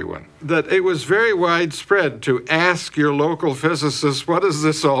nearly everyone that it was very widespread to ask your local physicists, what does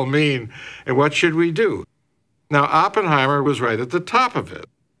this all mean and what should we do? Now, Oppenheimer was right at the top of it.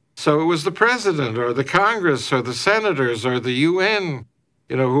 So it was the president or the Congress or the senators or the UN,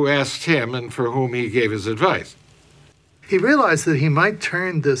 who asked him and for whom he gave his advice. He realized that he might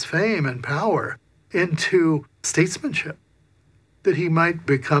turn this fame and power into statesmanship, that he might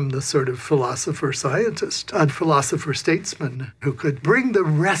become the sort of philosopher-scientist and philosopher-statesman who could bring the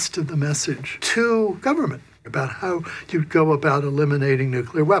rest of the message to government about how you'd go about eliminating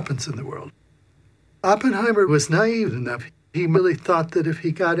nuclear weapons in the world. Oppenheimer was naive enough. He really thought that if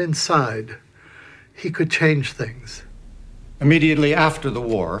he got inside, he could change things. Immediately after the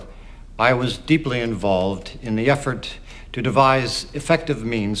war, I was deeply involved in the effort to devise effective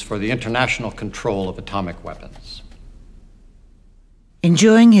means for the international control of atomic weapons.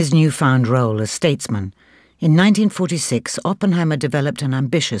 Enjoying his newfound role as statesman, in 1946, Oppenheimer developed an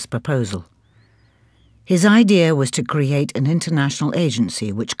ambitious proposal. His idea was to create an international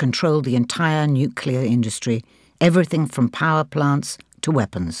agency which controlled the entire nuclear industry, everything from power plants to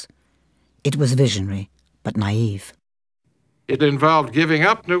weapons. It was visionary, but naive. It involved giving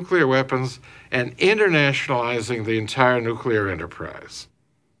up nuclear weapons and internationalizing the entire nuclear enterprise.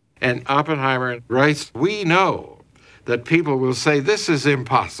 And Oppenheimer writes, "We know that people will say, this is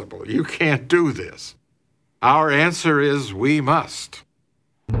impossible. You can't do this. Our answer is, we must."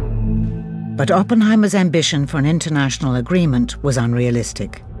 But Oppenheimer's ambition for an international agreement was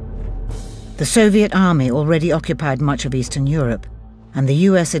unrealistic. The Soviet army already occupied much of Eastern Europe, and the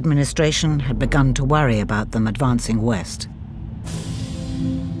US administration had begun to worry about them advancing west.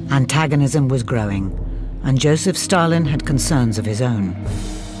 Antagonism was growing, and Joseph Stalin had concerns of his own.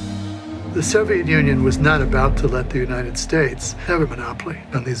 The Soviet Union was not about to let the United States have a monopoly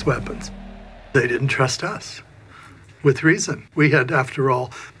on these weapons. They didn't trust us, with reason. We had, after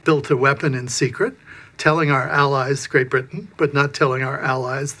all, built a weapon in secret, telling our allies, Great Britain, but not telling our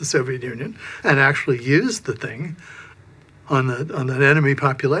allies, the Soviet Union, and actually used the thing on an enemy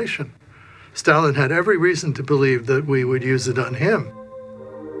population. Stalin had every reason to believe that we would use it on him.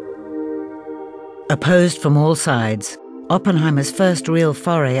 Opposed from all sides, Oppenheimer's first real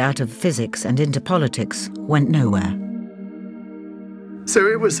foray out of physics and into politics went nowhere. So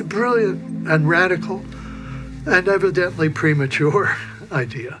it was a brilliant and radical and evidently premature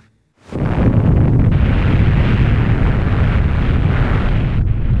idea.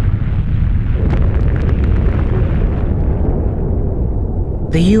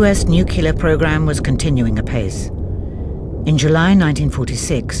 The US nuclear program was continuing apace. In July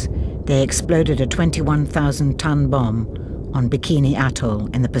 1946, they exploded a 21,000-ton bomb on Bikini Atoll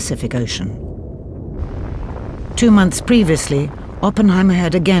in the Pacific Ocean. 2 months previously, Oppenheimer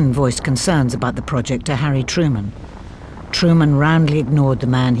had again voiced concerns about the project to Harry Truman. Truman roundly ignored the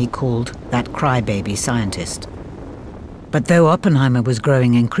man he called that crybaby scientist. But though Oppenheimer was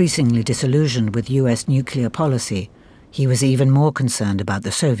growing increasingly disillusioned with US nuclear policy, he was even more concerned about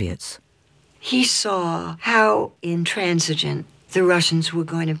the Soviets. He saw how intransigent the Russians were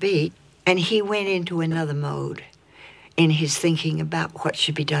going to be. And he went into another mode in his thinking about what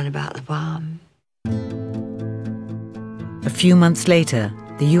should be done about the bomb. A few months later,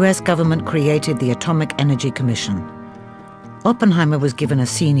 the US government created the Atomic Energy Commission. Oppenheimer was given a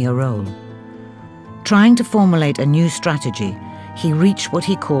senior role. Trying to formulate a new strategy, he reached what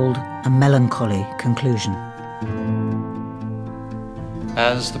he called a melancholy conclusion.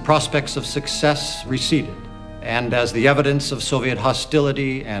 As the prospects of success receded, and as the evidence of Soviet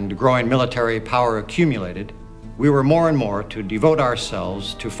hostility and growing military power accumulated, we were more and more to devote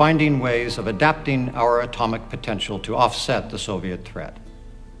ourselves to finding ways of adapting our atomic potential to offset the Soviet threat.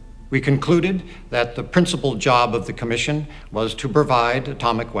 We concluded that the principal job of the Commission was to provide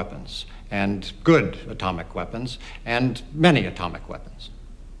atomic weapons, and good atomic weapons, and many atomic weapons.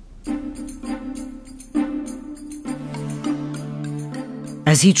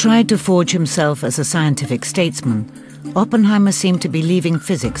 As he tried to forge himself as a scientific statesman, Oppenheimer seemed to be leaving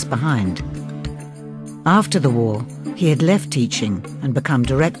physics behind. After the war, he had left teaching and become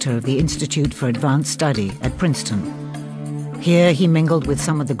director of the Institute for Advanced Study at Princeton. Here he mingled with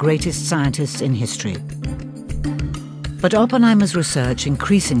some of the greatest scientists in history. But Oppenheimer's research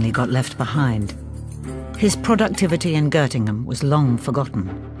increasingly got left behind. His productivity in Göttingen was long forgotten.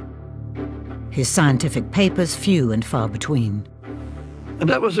 His scientific papers few and far between. And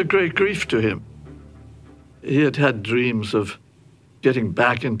that was a great grief to him. He had had dreams of getting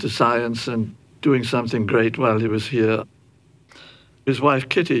back into science and doing something great while he was here. His wife,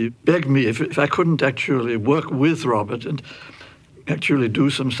 Kitty, begged me if I couldn't actually work with Robert and actually do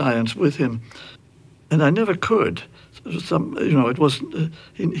some science with him. And I never could. It wasn't,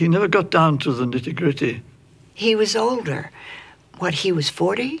 he never got down to the nitty-gritty. He was older. What, he was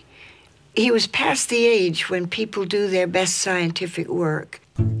 40? He was past the age when people do their best scientific work.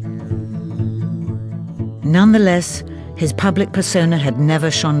 Nonetheless, his public persona had never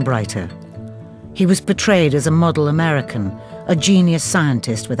shone brighter. He was portrayed as a model American, a genius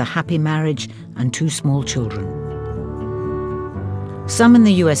scientist with a happy marriage and 2 small children. Some in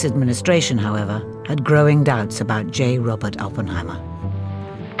the US administration, however, had growing doubts about J. Robert Oppenheimer.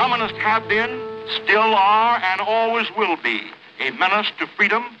 Communists have been, still are, and always will be a menace to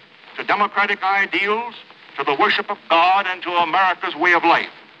freedom, to democratic ideals, to the worship of God, and to America's way of life.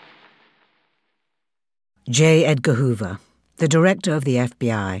 J. Edgar Hoover, the director of the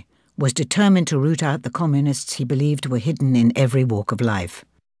FBI, was determined to root out the communists he believed were hidden in every walk of life.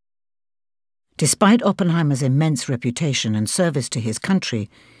 Despite Oppenheimer's immense reputation and service to his country,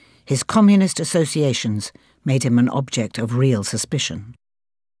 his communist associations made him an object of real suspicion.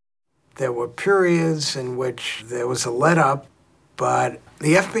 There were periods in which there was a let-up, but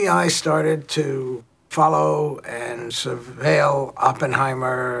the FBI started to follow and surveil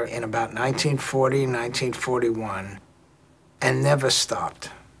Oppenheimer in about 1940, 1941, and never stopped.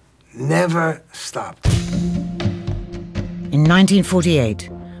 Never stopped. In 1948,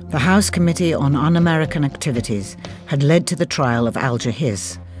 the House Committee on Un-American Activities had led to the trial of Alger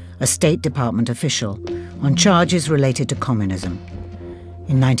Hiss, a State Department official, on charges related to communism.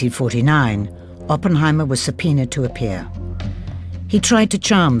 In 1949, Oppenheimer was subpoenaed to appear. He tried to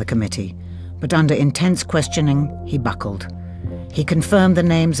charm the committee, but under intense questioning, he buckled. He confirmed the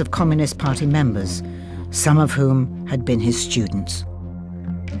names of Communist Party members, some of whom had been his students.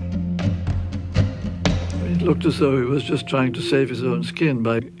 It looked as though he was just trying to save his own skin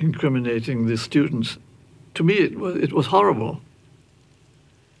by incriminating the students. To me, it was horrible.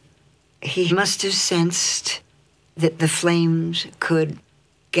 He must have sensed that the flames could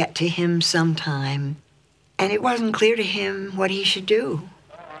get to him sometime, and it wasn't clear to him what he should do.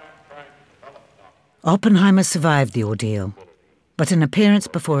 Oppenheimer survived the ordeal, but an appearance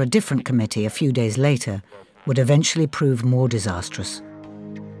before a different committee a few days later would eventually prove more disastrous.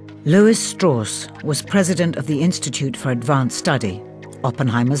 Louis Strauss was president of the Institute for Advanced Study,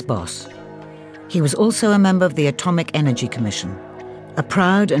 Oppenheimer's boss. He was also a member of the Atomic Energy Commission. A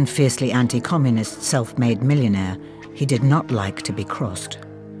proud and fiercely anti-communist self-made millionaire, he did not like to be crossed.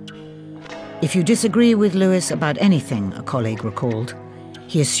 If you disagree with Louis about anything, a colleague recalled,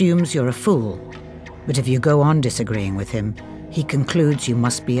 he assumes you're a fool. But if you go on disagreeing with him, he concludes you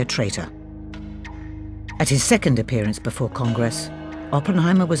must be a traitor. At his second appearance before Congress,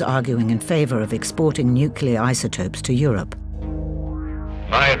 Oppenheimer was arguing in favor of exporting nuclear isotopes to Europe.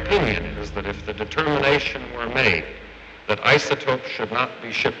 My opinion is that if the determination were made that isotopes should not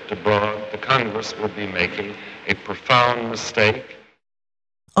be shipped abroad, the Congress would be making a profound mistake.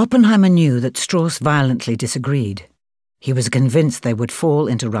 Oppenheimer knew that Strauss violently disagreed. He was convinced they would fall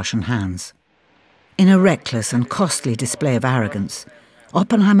into Russian hands. In a reckless and costly display of arrogance,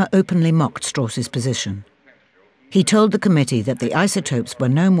 Oppenheimer openly mocked Strauss's position. He told the committee that the isotopes were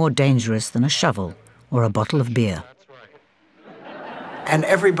no more dangerous than a shovel or a bottle of beer. And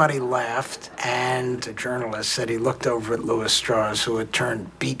everybody laughed, and the journalist said he looked over at Louis Strauss, who had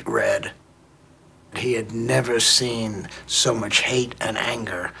turned beet red. He had never seen so much hate and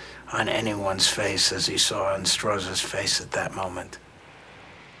anger on anyone's face as he saw on Strauss's face at that moment.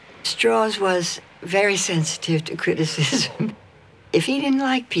 Strauss was very sensitive to criticism. If he didn't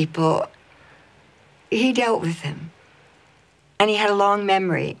like people, he dealt with them. And he had a long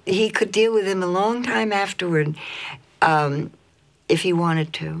memory. He could deal with them a long time afterward if he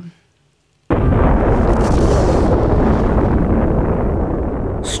wanted to.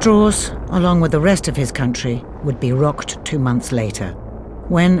 Strauss, along with the rest of his country, would be rocked 2 months later,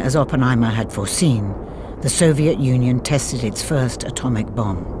 when, as Oppenheimer had foreseen, the Soviet Union tested its first atomic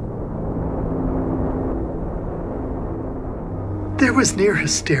bomb. There was near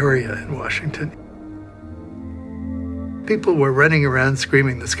hysteria in Washington. People were running around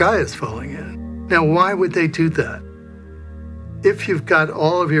screaming, "The sky is falling in." Now, why would they do that? If you've got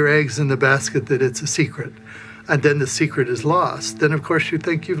all of your eggs in the basket that it's a secret, and then the secret is lost, then of course you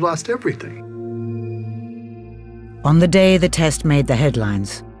think you've lost everything. On the day the test made the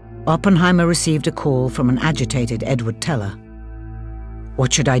headlines, Oppenheimer received a call from an agitated Edward Teller.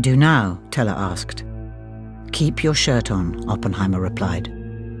 "What should I do now?" Teller asked. "Keep your shirt on," Oppenheimer replied.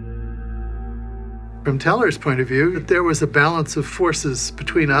 From Teller's point of view, there was a balance of forces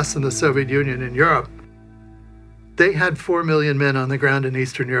between us and the Soviet Union in Europe. They had 4 million men on the ground in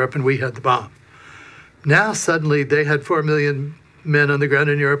Eastern Europe, and we had the bomb. Now suddenly they had 4 million men on the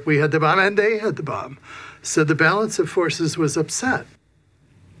ground in Europe, we had the bomb, and they had the bomb. So the balance of forces was upset.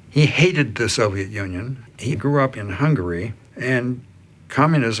 He hated the Soviet Union. He grew up in Hungary, and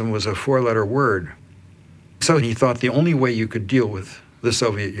communism was a 4-letter word. So he thought the only way you could deal with the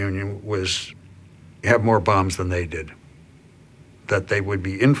Soviet Union was have more bombs than they did. That they would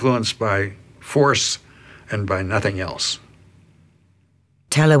be influenced by force and by nothing else.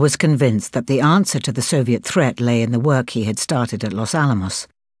 Teller was convinced that the answer to the Soviet threat lay in the work he had started at Los Alamos,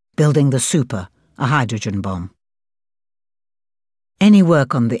 building the Super, a hydrogen bomb. Any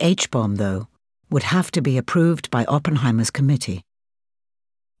work on the H-bomb, though, would have to be approved by Oppenheimer's committee.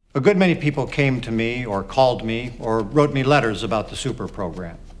 A good many people came to me or called me or wrote me letters about the Super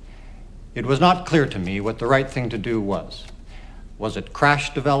program. It was not clear to me what the right thing to do was. Was it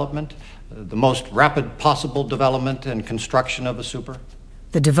crash development, the most rapid possible development and construction of a super?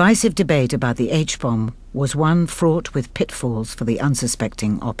 The divisive debate about the H-bomb was one fraught with pitfalls for the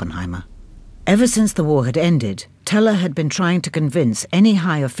unsuspecting Oppenheimer. Ever since the war had ended, Teller had been trying to convince any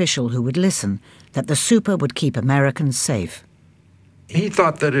high official who would listen that the super would keep Americans safe. He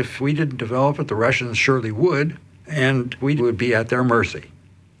thought that if we didn't develop it, the Russians surely would, and we would be at their mercy.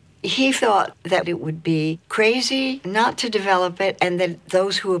 He thought that it would be crazy not to develop it, and that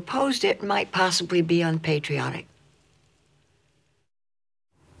those who opposed it might possibly be unpatriotic.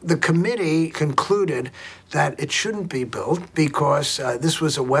 The committee concluded that it shouldn't be built because this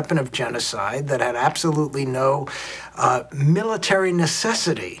was a weapon of genocide that had absolutely no military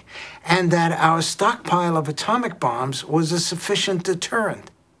necessity, and that our stockpile of atomic bombs was a sufficient deterrent.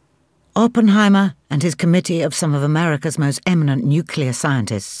 Oppenheimer and his committee of some of America's most eminent nuclear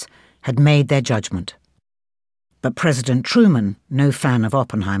scientists had made their judgment. But President Truman, no fan of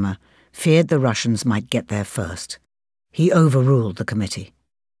Oppenheimer, feared the Russians might get there first. He overruled the committee.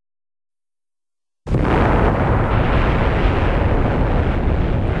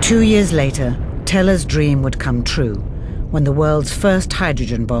 Two years later, Teller's dream would come true when the world's first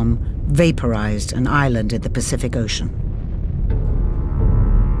hydrogen bomb vaporized an island in the Pacific Ocean.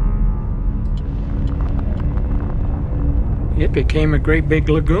 It became a great big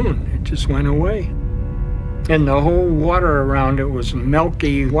lagoon. It just went away. And the whole water around it was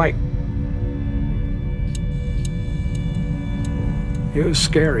milky white. It was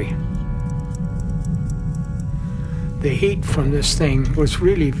scary. The heat from this thing was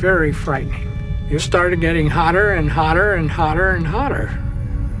really very frightening. It started getting hotter and hotter and hotter and hotter.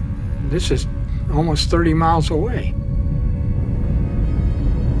 This is almost 30 miles away.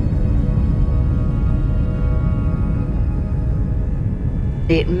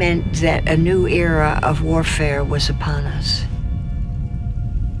 It meant that a new era of warfare was upon us.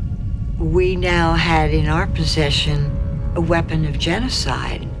 We now had in our possession a weapon of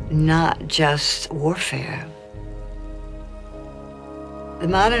genocide, not just warfare. The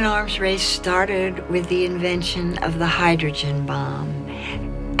modern arms race started with the invention of the hydrogen bomb,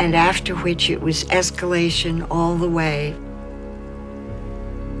 and after which it was escalation all the way.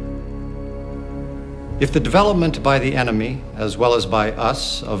 If the development by the enemy, as well as by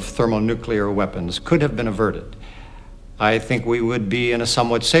us, of thermonuclear weapons could have been averted, I think we would be in a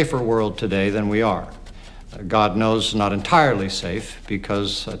somewhat safer world today than we are. God knows, not entirely safe,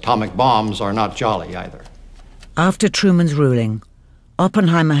 because atomic bombs are not jolly either. After Truman's ruling,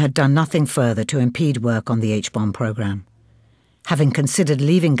 Oppenheimer had done nothing further to impede work on the H-bomb program. Having considered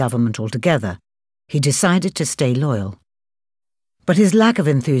leaving government altogether, he decided to stay loyal. But his lack of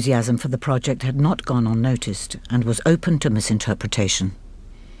enthusiasm for the project had not gone unnoticed and was open to misinterpretation.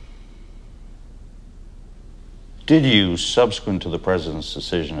 Did you, subsequent to the President's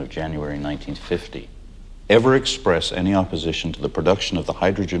decision of January 1950, ever express any opposition to the production of the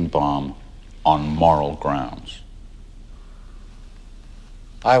hydrogen bomb on moral grounds?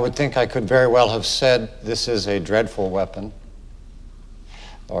 I would think I could very well have said, this is a dreadful weapon,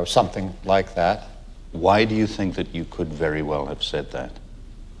 or something like that. Why do you think that you could very well have said that?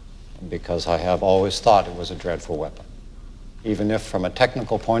 Because I have always thought it was a dreadful weapon. Even if from a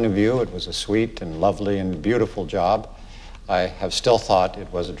technical point of view it was a sweet and lovely and beautiful job, I have still thought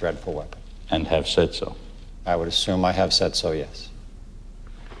it was a dreadful weapon. And have said so? I would assume I have said so, yes.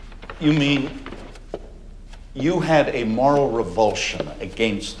 You mean you had a moral revulsion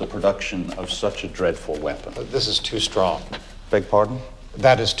against the production of such a dreadful weapon? This is too strong. Beg pardon?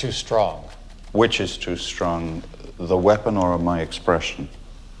 That is too strong. Which is too strong, the weapon or my expression?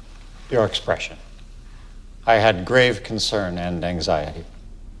 Your expression. I had grave concern and anxiety.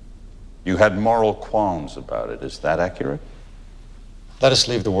 You had moral qualms about it, is that accurate? Let us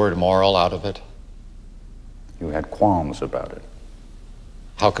leave the word moral out of it. You had qualms about it.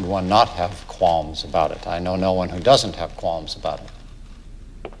 How could one not have qualms about it? I know no one who doesn't have qualms about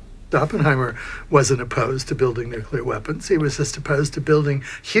it. Oppenheimer wasn't opposed to building nuclear weapons. He was just opposed to building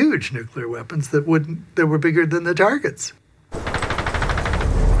huge nuclear weapons that were bigger than the targets.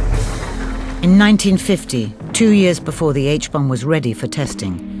 In 1950, 2 years before the H-bomb was ready for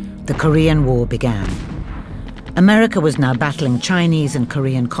testing, the Korean War began. America was now battling Chinese and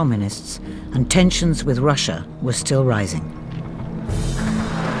Korean communists, and tensions with Russia were still rising.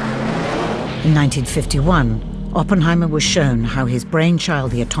 In 1951, Oppenheimer was shown how his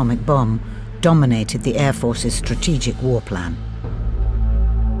brainchild, the atomic bomb, dominated the Air Force's strategic war plan.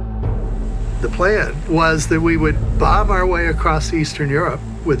 The plan was that we would bomb our way across Eastern Europe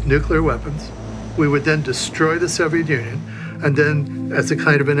with nuclear weapons. We would then destroy the Soviet Union, and then, as a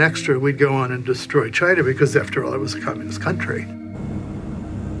kind of an extra, we'd go on and destroy China, because after all, it was a communist country.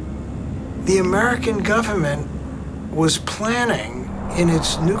 The American government was planning in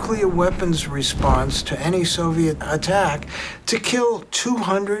its nuclear weapons response to any Soviet attack to kill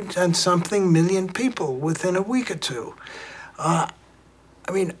 200 and something million people within a week or two.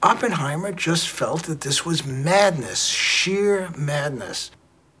 Oppenheimer just felt that this was madness, sheer madness.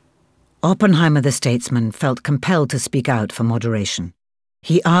 Oppenheimer, the statesman, felt compelled to speak out for moderation.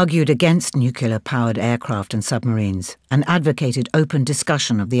 He argued against nuclear-powered aircraft and submarines and advocated open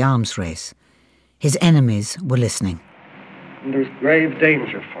discussion of the arms race. His enemies were listening. And there's grave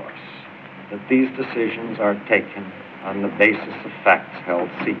danger for us that these decisions are taken on the basis of facts held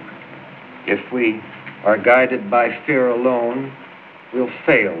secret. If we are guided by fear alone, we'll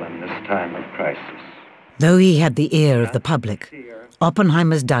fail in this time of crisis. Though he had the ear of the public,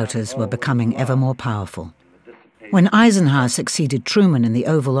 Oppenheimer's doubters were becoming ever more powerful. When Eisenhower succeeded Truman in the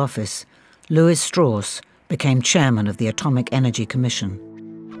Oval Office, Louis Strauss became chairman of the Atomic Energy Commission.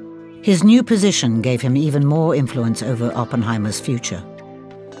 His new position gave him even more influence over Oppenheimer's future.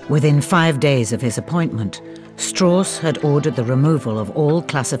 Within 5 days of his appointment, Strauss had ordered the removal of all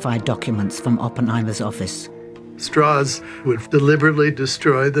classified documents from Oppenheimer's office. Strauss would deliberately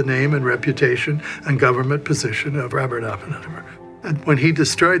destroy the name and reputation and government position of Robert Oppenheimer. And when he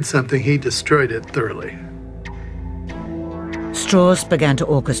destroyed something, he destroyed it thoroughly. Strauss began to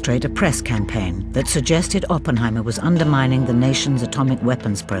orchestrate a press campaign that suggested Oppenheimer was undermining the nation's atomic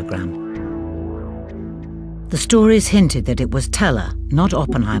weapons program. The stories hinted that it was Teller, not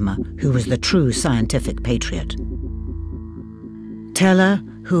Oppenheimer, who was the true scientific patriot. Teller,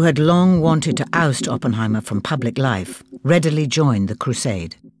 who had long wanted to oust Oppenheimer from public life, readily joined the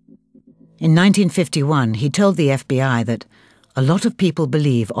crusade. In 1951, he told the FBI that a lot of people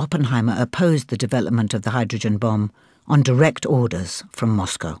believe Oppenheimer opposed the development of the hydrogen bomb on direct orders from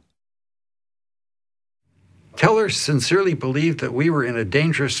Moscow. Teller sincerely believed that we were in a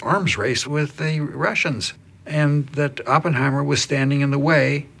dangerous arms race with the Russians, and that Oppenheimer was standing in the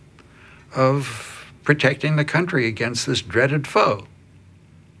way of protecting the country against this dreaded foe.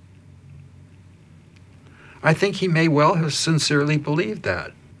 I think he may well have sincerely believed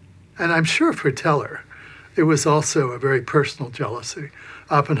that. And I'm sure for Teller, It was also a very personal jealousy.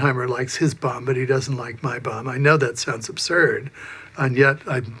 Oppenheimer likes his bomb, but he doesn't like my bomb. I know that sounds absurd, and yet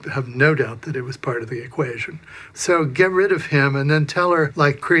I have no doubt that it was part of the equation. So get rid of him, and then Teller,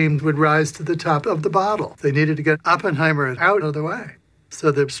 like cream, would rise to the top of the bottle. They needed to get Oppenheimer out of the way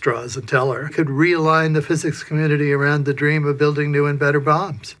so that Strauss and Teller could realign the physics community around the dream of building new and better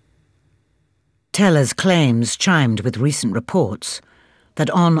bombs. Teller's claims chimed with recent reports that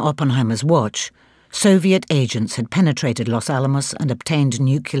on Oppenheimer's watch, Soviet agents had penetrated Los Alamos and obtained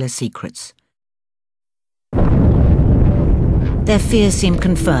nuclear secrets. Their fears seemed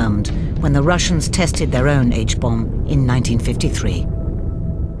confirmed when the Russians tested their own H-bomb in 1953.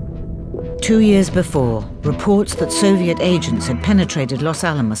 2 years before, reports that Soviet agents had penetrated Los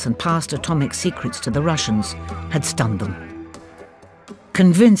Alamos and passed atomic secrets to the Russians had stunned them.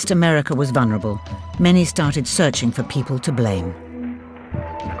 Convinced America was vulnerable, many started searching for people to blame.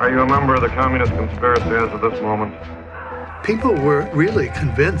 Are you a member of the communist conspiracy as of this moment? People were really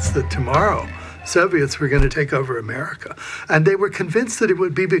convinced that tomorrow Soviets were going to take over America. And they were convinced that it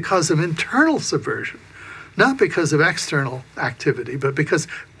would be because of internal subversion, not because of external activity, but because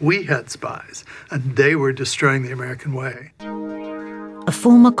we had spies and they were destroying the American way. A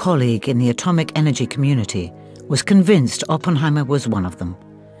former colleague in the atomic energy community was convinced Oppenheimer was one of them.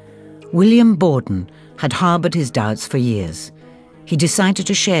 William Borden had harbored his doubts for years. He decided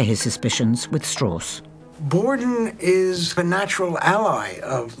to share his suspicions with Strauss. Borden is a natural ally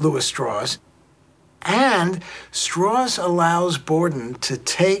of Louis Strauss, and Strauss allows Borden to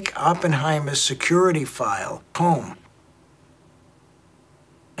take Oppenheimer's security file home.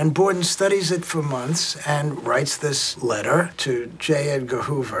 And Borden studies it for months and writes this letter to J. Edgar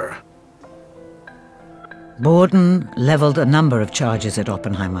Hoover. Borden leveled a number of charges at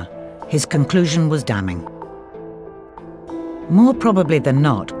Oppenheimer. His conclusion was damning. More probably than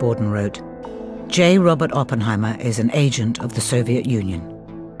not, Borden wrote, J. Robert Oppenheimer is an agent of the Soviet Union.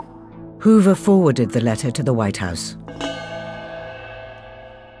 Hoover forwarded the letter to the White House.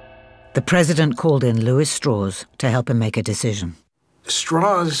 The president called in Louis Strauss to help him make a decision.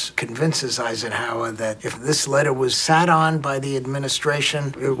 Strauss convinces Eisenhower that if this letter was sat on by the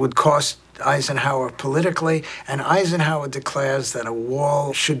administration, it would cost Eisenhower politically, and Eisenhower declares that a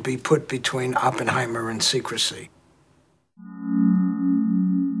wall should be put between Oppenheimer and secrecy.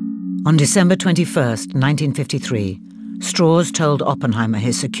 On December 21st, 1953, Strauss told Oppenheimer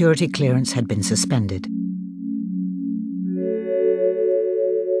his security clearance had been suspended.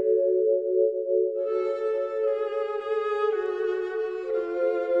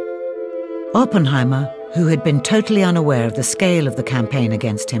 Oppenheimer, who had been totally unaware of the scale of the campaign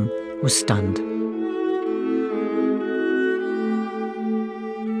against him, was stunned.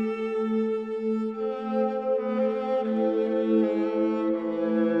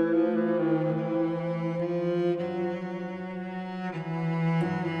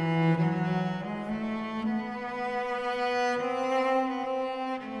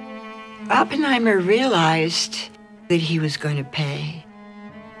 Oppenheimer realized that he was going to pay.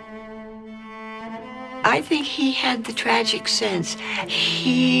 I think he had the tragic sense.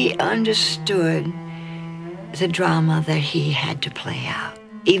 He understood the drama that he had to play out,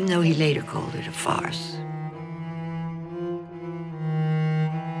 even though he later called it a farce.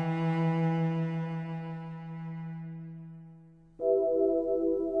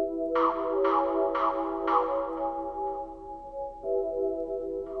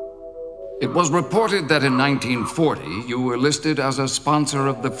 It was reported that in 1940 you were listed as a sponsor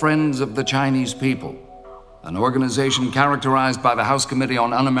of the Friends of the Chinese People, an organization characterized by the House Committee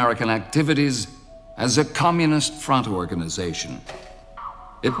on Un-American Activities as a communist front organization.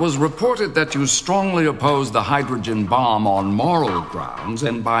 It was reported that you strongly opposed the hydrogen bomb on moral grounds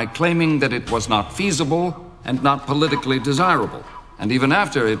and by claiming that it was not feasible and not politically desirable. And even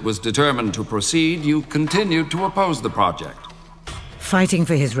after it was determined to proceed, you continued to oppose the project. Fighting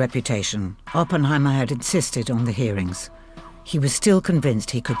for his reputation, Oppenheimer had insisted on the hearings. He was still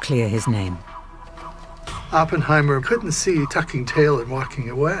convinced he could clear his name. Oppenheimer couldn't see tucking tail and walking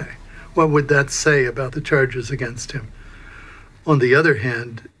away. What would that say about the charges against him? On the other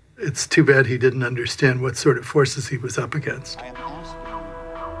hand, it's too bad he didn't understand what sort of forces he was up against.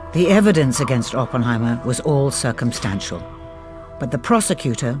 The evidence against Oppenheimer was all circumstantial, but the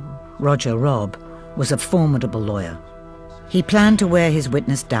prosecutor, Roger Robb, was a formidable lawyer. He planned to wear his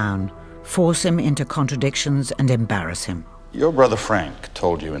witness down, force him into contradictions, and embarrass him. Your brother Frank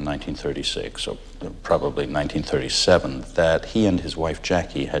told you in 1936, or probably 1937, that he and his wife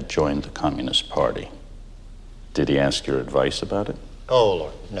Jackie had joined the Communist Party. Did he ask your advice about it? Oh,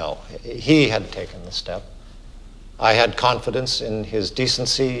 Lord, no. He had taken the step. I had confidence in his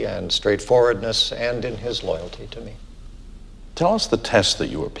decency and straightforwardness and in his loyalty to me. Tell us the test that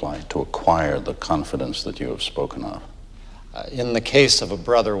you applied to acquire the confidence that you have spoken of. In the case of a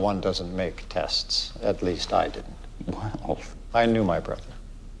brother, one doesn't make tests. At least I didn't. Well, I knew my brother.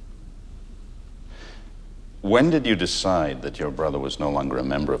 When did you decide that your brother was no longer a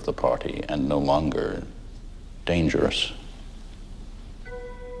member of the party and no longer dangerous?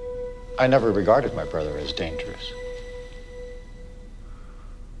 I never regarded my brother as dangerous.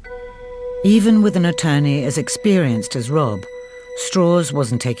 Even with an attorney as experienced as Rob, Straws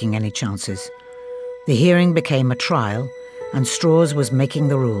wasn't taking any chances. The hearing became a trial, and Straws was making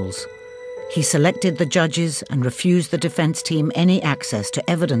the rules. He selected the judges and refused the defense team any access to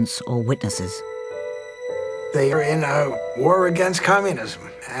evidence or witnesses. They are in a war against communism,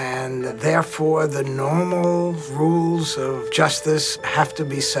 and therefore the normal rules of justice have to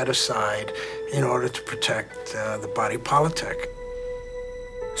be set aside in order to protect the body politic.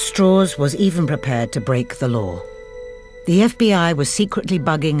 Straws was even prepared to break the law. The FBI was secretly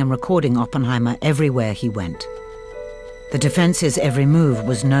bugging and recording Oppenheimer everywhere he went. The defense's every move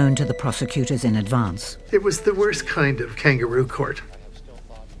was known to the prosecutors in advance. It was the worst kind of kangaroo court.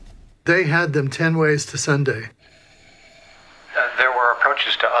 They had them 10 ways to Sunday. There were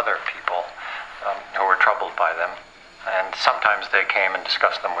approaches to other people who were troubled by them, and sometimes they came and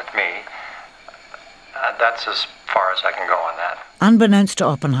discussed them with me. That's as far as I can go on that. Unbeknownst to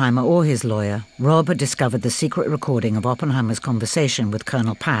Oppenheimer or his lawyer, Rob had discovered the secret recording of Oppenheimer's conversation with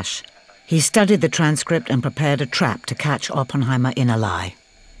Colonel Pash. He studied the transcript and prepared a trap to catch Oppenheimer in a lie.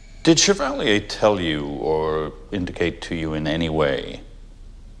 Did Chevalier tell you or indicate to you in any way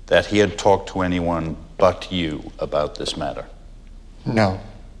that he had talked to anyone but you about this matter? No.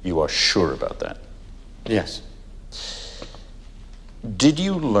 You are sure about that? Yes. Did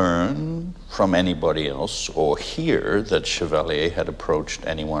you learn from anybody else or hear that Chevalier had approached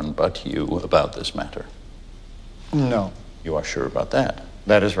anyone but you about this matter? No. You are sure about that?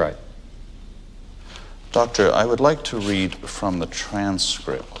 That is right. Doctor, I would like to read from the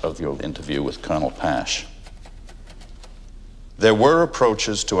transcript of your interview with Colonel Pash. There were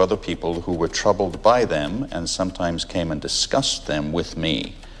approaches to other people who were troubled by them and sometimes came and discussed them with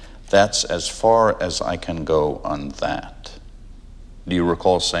me. That's as far as I can go on that. Do you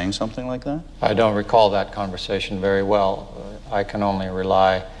recall saying something like that? I don't recall that conversation very well. I can only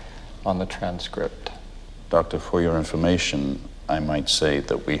rely on the transcript. Doctor, for your information, I might say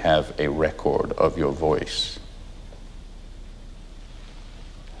that we have a record of your voice.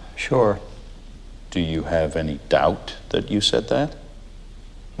 Sure. Do you have any doubt that you said that?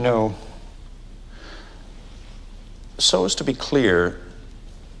 No. So as to be clear,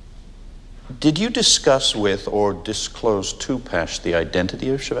 did you discuss with or disclose to Pash the identity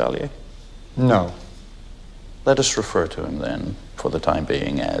of Chevalier? No. Let us refer to him then, for the time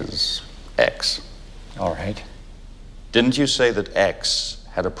being, as X. All right. Didn't you say that X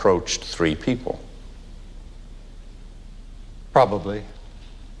had approached 3 people? Probably.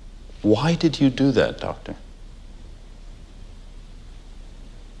 Why did you do that, Doctor?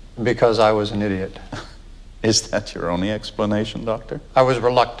 Because I was an idiot. Is that your only explanation, Doctor? I was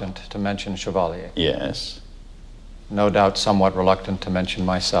reluctant to mention Chevalier. Yes. No doubt somewhat reluctant to mention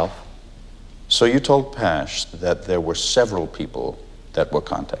myself. So you told Pash that there were several people that were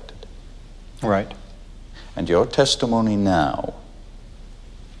contacted? Right. And your testimony now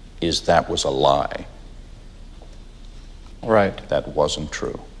is that was a lie? Right. That wasn't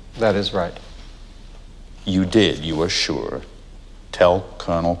true? That is right. You did, you were sure, tell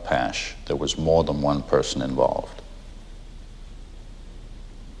Colonel Pash there was more than one person involved?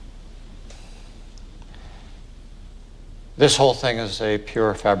 This whole thing is a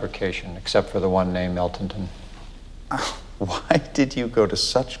pure fabrication, except for the one named Eltonton. Why did you go to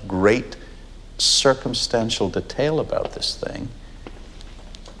such great circumstantial detail about this thing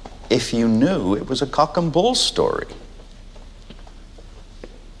if you knew it was a cock and bull story?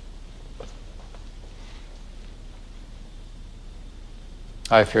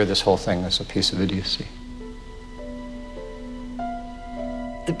 I fear this whole thing is a piece of idiocy.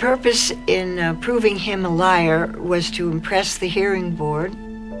 The purpose in proving him a liar was to impress the hearing board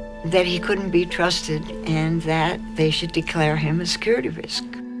that he couldn't be trusted and that they should declare him a security risk.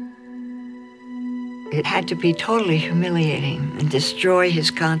 It had to be totally humiliating and destroy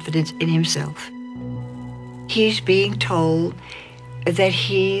his confidence in himself. He's being told that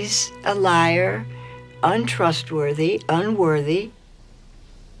he's a liar, untrustworthy, unworthy,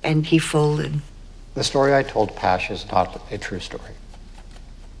 and he folded. The story I told Pash is not a true story.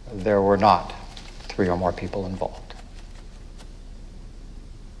 There were not 3 or more people involved.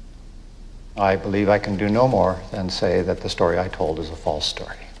 I believe I can do no more than say that the story I told is a false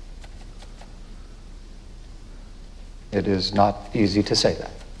story. It is not easy to say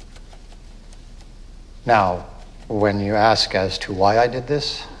that. Now, when you ask as to why I did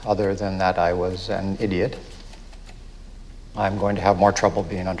this, other than that I was an idiot, I'm going to have more trouble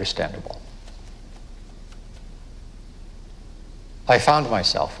being understandable. I found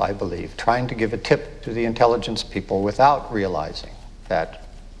myself, I believe, trying to give a tip to the intelligence people without realizing that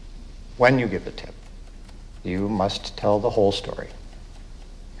when you give a tip, you must tell the whole story.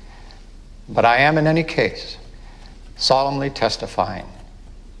 But I am, in any case, solemnly testifying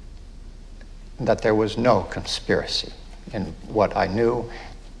that there was no conspiracy in what I knew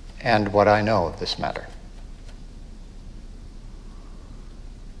and what I know of this matter.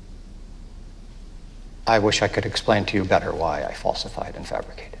 I wish I could explain to you better why I falsified and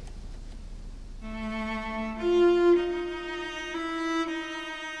fabricated.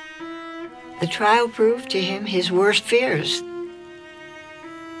 The trial proved to him his worst fears.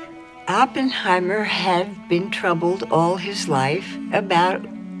 Oppenheimer had been troubled all his life about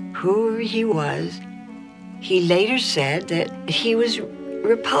who he was. He later said that he was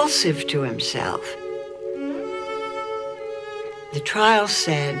repulsive to himself. The trial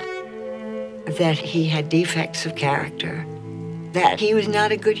said that he had defects of character, that he was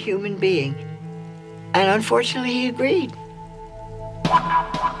not a good human being, and unfortunately he agreed.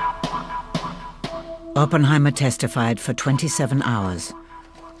 Oppenheimer testified for 27 hours.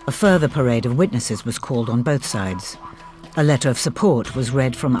 A further parade of witnesses was called on both sides. A letter of support was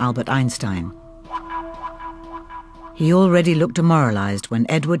read from Albert Einstein. He already looked demoralized when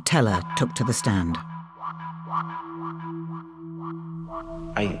Edward Teller took to the stand.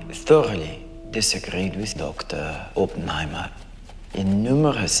 I thoroughly disagreed with Dr. Oppenheimer in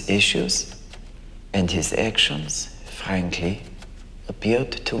numerous issues, and his actions, frankly,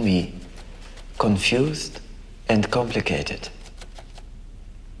 appeared to me confused and complicated.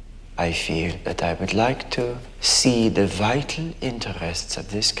 I feel that I would like to see the vital interests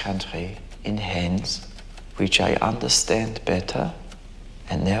of this country in hands which I understand better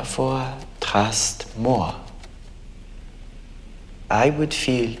and therefore trust more. I would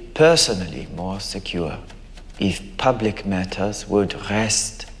feel personally more secure if public matters would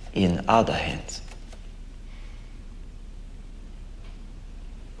rest in other hands.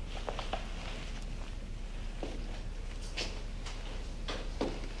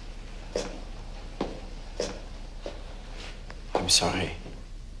 I'm sorry.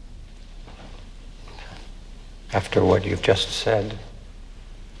 After what you've just said,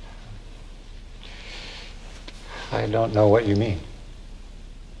 I don't know what you mean.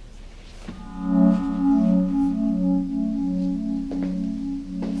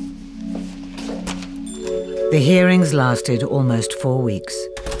 The hearings lasted almost 4 weeks.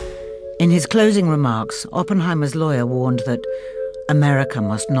 In his closing remarks, Oppenheimer's lawyer warned that America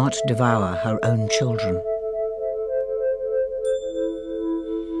must not devour her own children.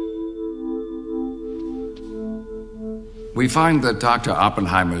 We find that Dr.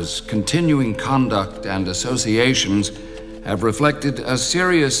 Oppenheimer's continuing conduct and associations have reflected a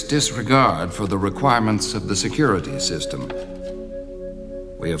serious disregard for the requirements of the security system.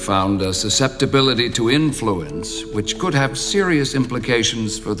 We have found a susceptibility to influence which could have serious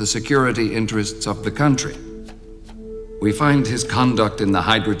implications for the security interests of the country. We find his conduct in the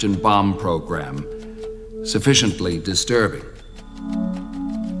hydrogen bomb program sufficiently disturbing.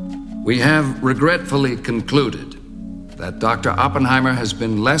 We have regretfully concluded that Dr. Oppenheimer has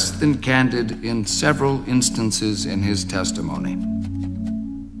been less than candid in several instances in his testimony.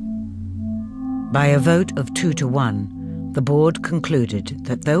 By a vote of 2-1, the board concluded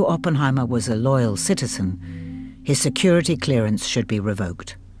that though Oppenheimer was a loyal citizen, his security clearance should be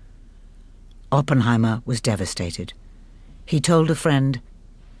revoked. Oppenheimer was devastated. He told a friend,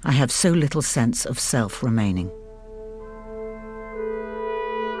 "I have so little sense of self remaining."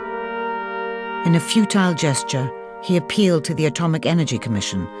 In a futile gesture, he appealed to the Atomic Energy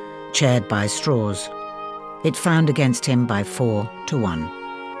Commission, chaired by Strauss. It found against him by 4-1.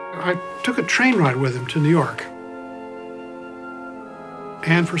 I took a train ride with him to New York.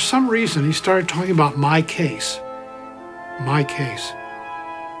 And for some reason, he started talking about my case. My case.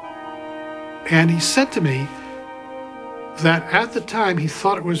 And he said to me that at the time, he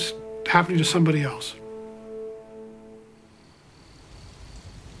thought it was happening to somebody else.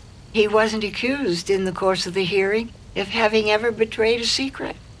 He wasn't accused in the course of the hearing of having ever betrayed a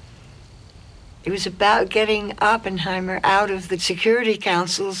secret. It was about getting Oppenheimer out of the security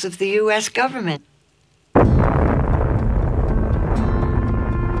councils of the U.S. government.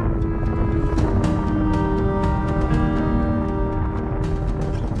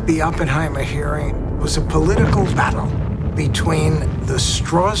 The Oppenheimer hearing was a political battle between the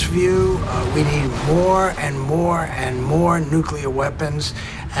Strauss view, we need more and more and more nuclear weapons,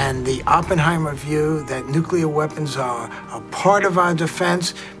 and the Oppenheimer view that nuclear weapons are a part of our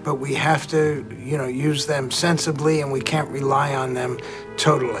defense, but we have to, use them sensibly and we can't rely on them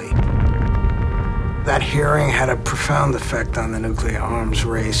totally. That hearing had a profound effect on the nuclear arms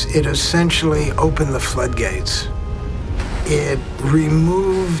race. It essentially opened the floodgates. It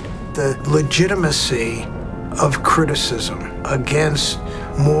removed the legitimacy of criticism against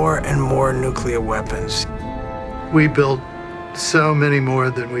more and more nuclear weapons. We built so many more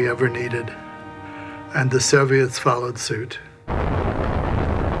than we ever needed, and the Soviets followed suit.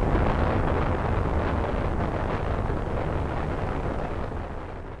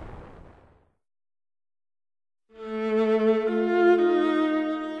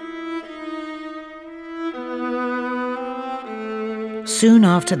 Soon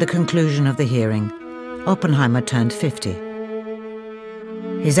after the conclusion of the hearing, Oppenheimer turned 50.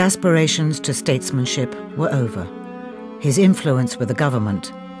 His aspirations to statesmanship were over, his influence with the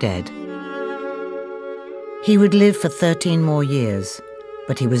government dead. He would live for 13 more years,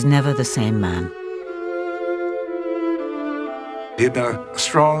 but he was never the same man. He had been a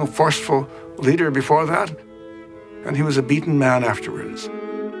strong, forceful leader before that, and he was a beaten man afterwards.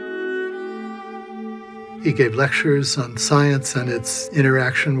 He gave lectures on science and its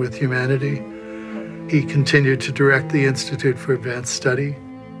interaction with humanity. He continued to direct the Institute for Advanced Study.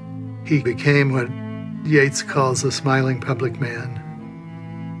 He became what Yeats calls a smiling public man.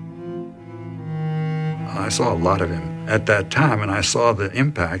 I saw a lot of him at that time, and I saw the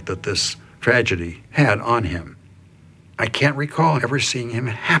impact that this tragedy had on him. I can't recall ever seeing him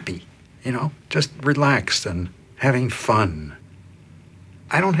happy, just relaxed and having fun.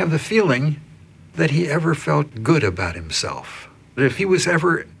 I don't have the feeling that he ever felt good about himself. That if he was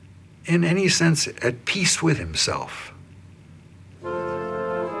ever, in any sense, at peace with himself.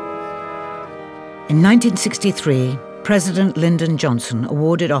 In 1963, President Lyndon Johnson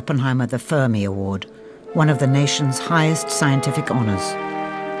awarded Oppenheimer the Fermi Award, one of the nation's highest scientific honors.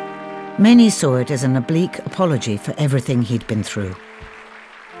 Many saw it as an oblique apology for everything he'd been through.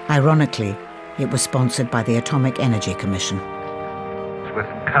 Ironically, it was sponsored by the Atomic Energy Commission. With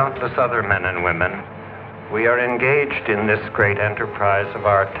countless other men and women, we are engaged in this great enterprise of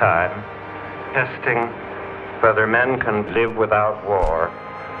our time, testing whether men can live without war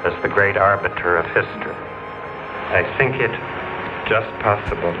as the great arbiter of history. I think it just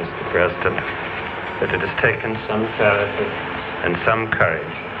possible, Mr. President, that it has taken some charity and some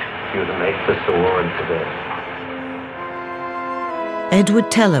courage for you to make this award today.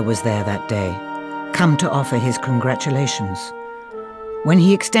 Edward Teller was there that day, come to offer his congratulations. When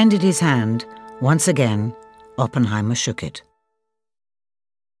he extended his hand, once again, Oppenheimer shook it.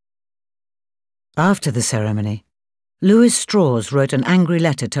 After the ceremony, Louis Strauss wrote an angry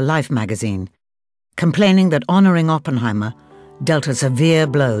letter to Life magazine, complaining that honoring Oppenheimer dealt a severe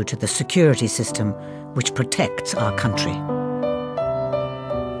blow to the security system which protects our country.